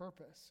 for his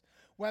purpose.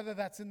 Whether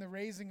that's in the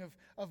raising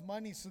of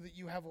money so that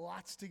you have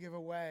lots to give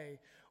away,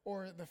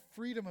 or the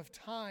freedom of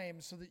time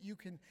so that you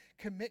can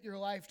commit your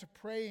life to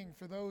praying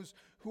for those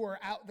who are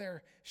out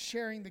there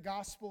sharing the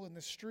gospel in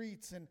the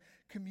streets and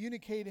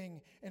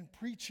communicating and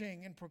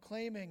preaching and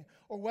proclaiming,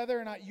 or whether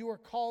or not you are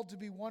called to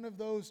be one of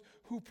those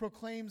who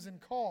proclaims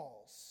and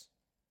calls,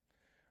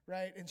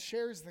 right, and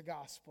shares the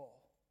gospel.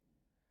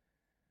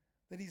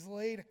 That he's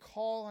laid a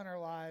call on our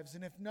lives,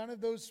 and if none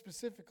of those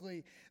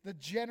specifically, the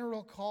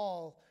general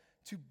call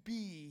to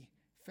be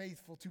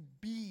faithful, to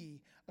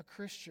be a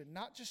Christian,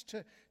 not just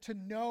to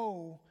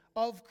know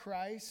of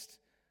Christ,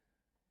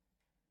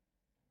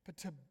 but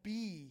to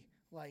be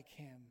like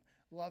him,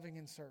 loving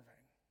and serving.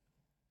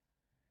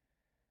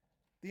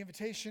 The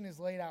invitation is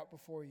laid out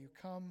before you.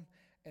 Come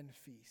and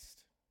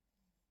feast.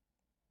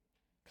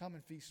 Come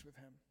and feast with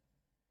him.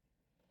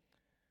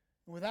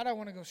 And with that, I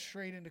want to go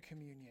straight into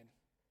communion,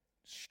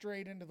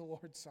 straight into the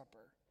Lord's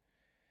Supper.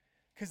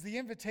 Because the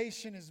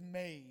invitation is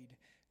made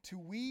to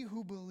we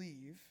who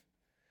believe,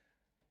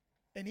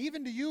 and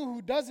even to you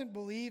who doesn't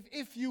believe,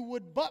 if you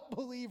would but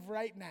believe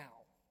right now,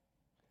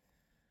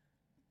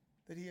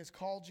 that he has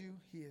called you,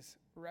 he has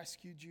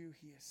rescued you,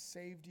 he has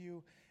saved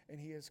you, and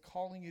he is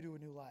calling you to a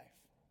new life.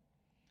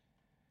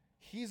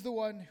 He's the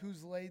one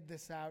who's laid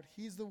this out.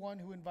 He's the one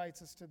who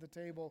invites us to the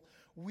table.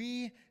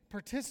 We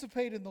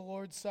participate in the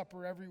Lord's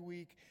Supper every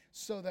week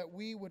so that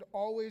we would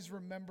always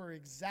remember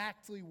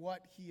exactly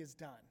what he has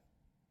done.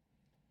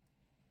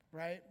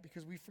 Right?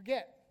 Because we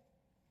forget.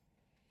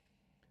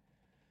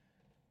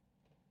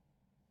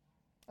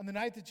 On the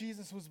night that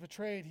Jesus was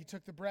betrayed, he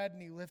took the bread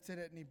and he lifted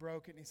it and he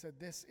broke it and he said,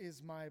 "This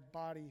is my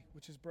body,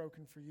 which is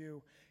broken for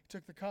you." He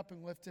took the cup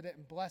and lifted it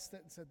and blessed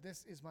it and said,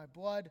 "This is my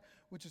blood,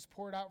 which is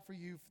poured out for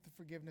you for the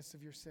forgiveness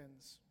of your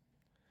sins."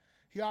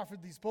 He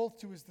offered these both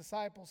to his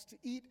disciples to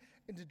eat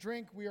and to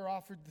drink. We are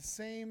offered the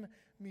same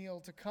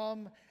meal to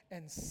come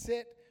and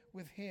sit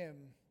with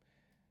him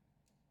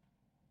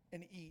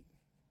and eat.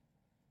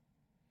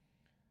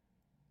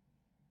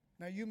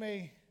 Now you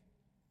may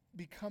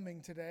be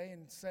coming today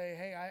and say,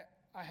 "Hey,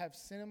 I have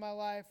sin in my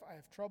life, I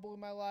have trouble in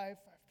my life,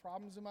 I have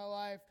problems in my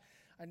life,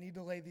 I need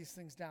to lay these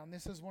things down."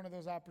 This is one of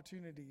those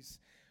opportunities.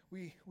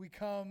 We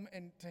come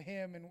to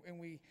him and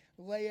we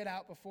lay it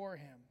out before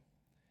him.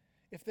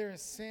 If there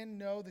is sin,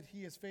 know that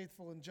he is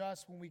faithful and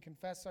just. When we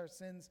confess our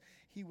sins,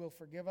 he will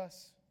forgive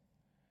us.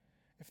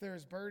 If there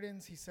is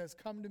burdens, he says,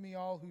 "Come to me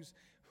all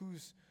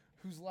whose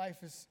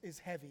life is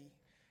heavy,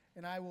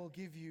 and I will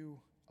give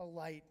you a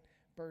light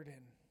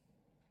burden."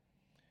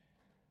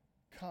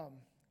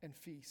 Come and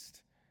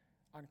feast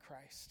on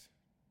Christ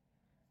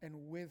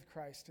and with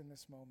Christ in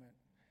this moment.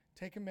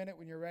 Take a minute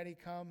when you're ready.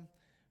 Come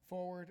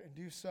forward and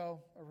do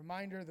so. A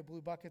reminder, the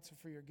blue buckets are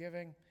for your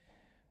giving.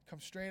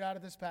 Come straight out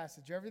of this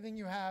passage. Everything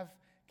you have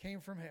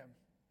came from him.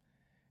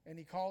 And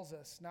he calls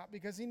us, not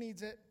because he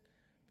needs it,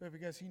 but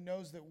because he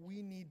knows that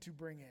we need to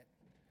bring it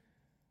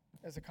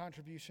as a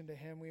contribution to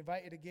him. We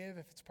invite you to give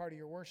if it's part of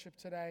your worship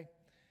today,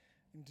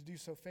 and to do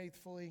so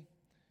faithfully.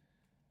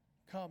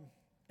 Come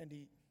and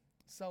eat.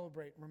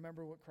 Celebrate.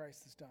 Remember what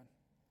Christ has done.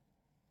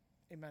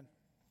 Amen.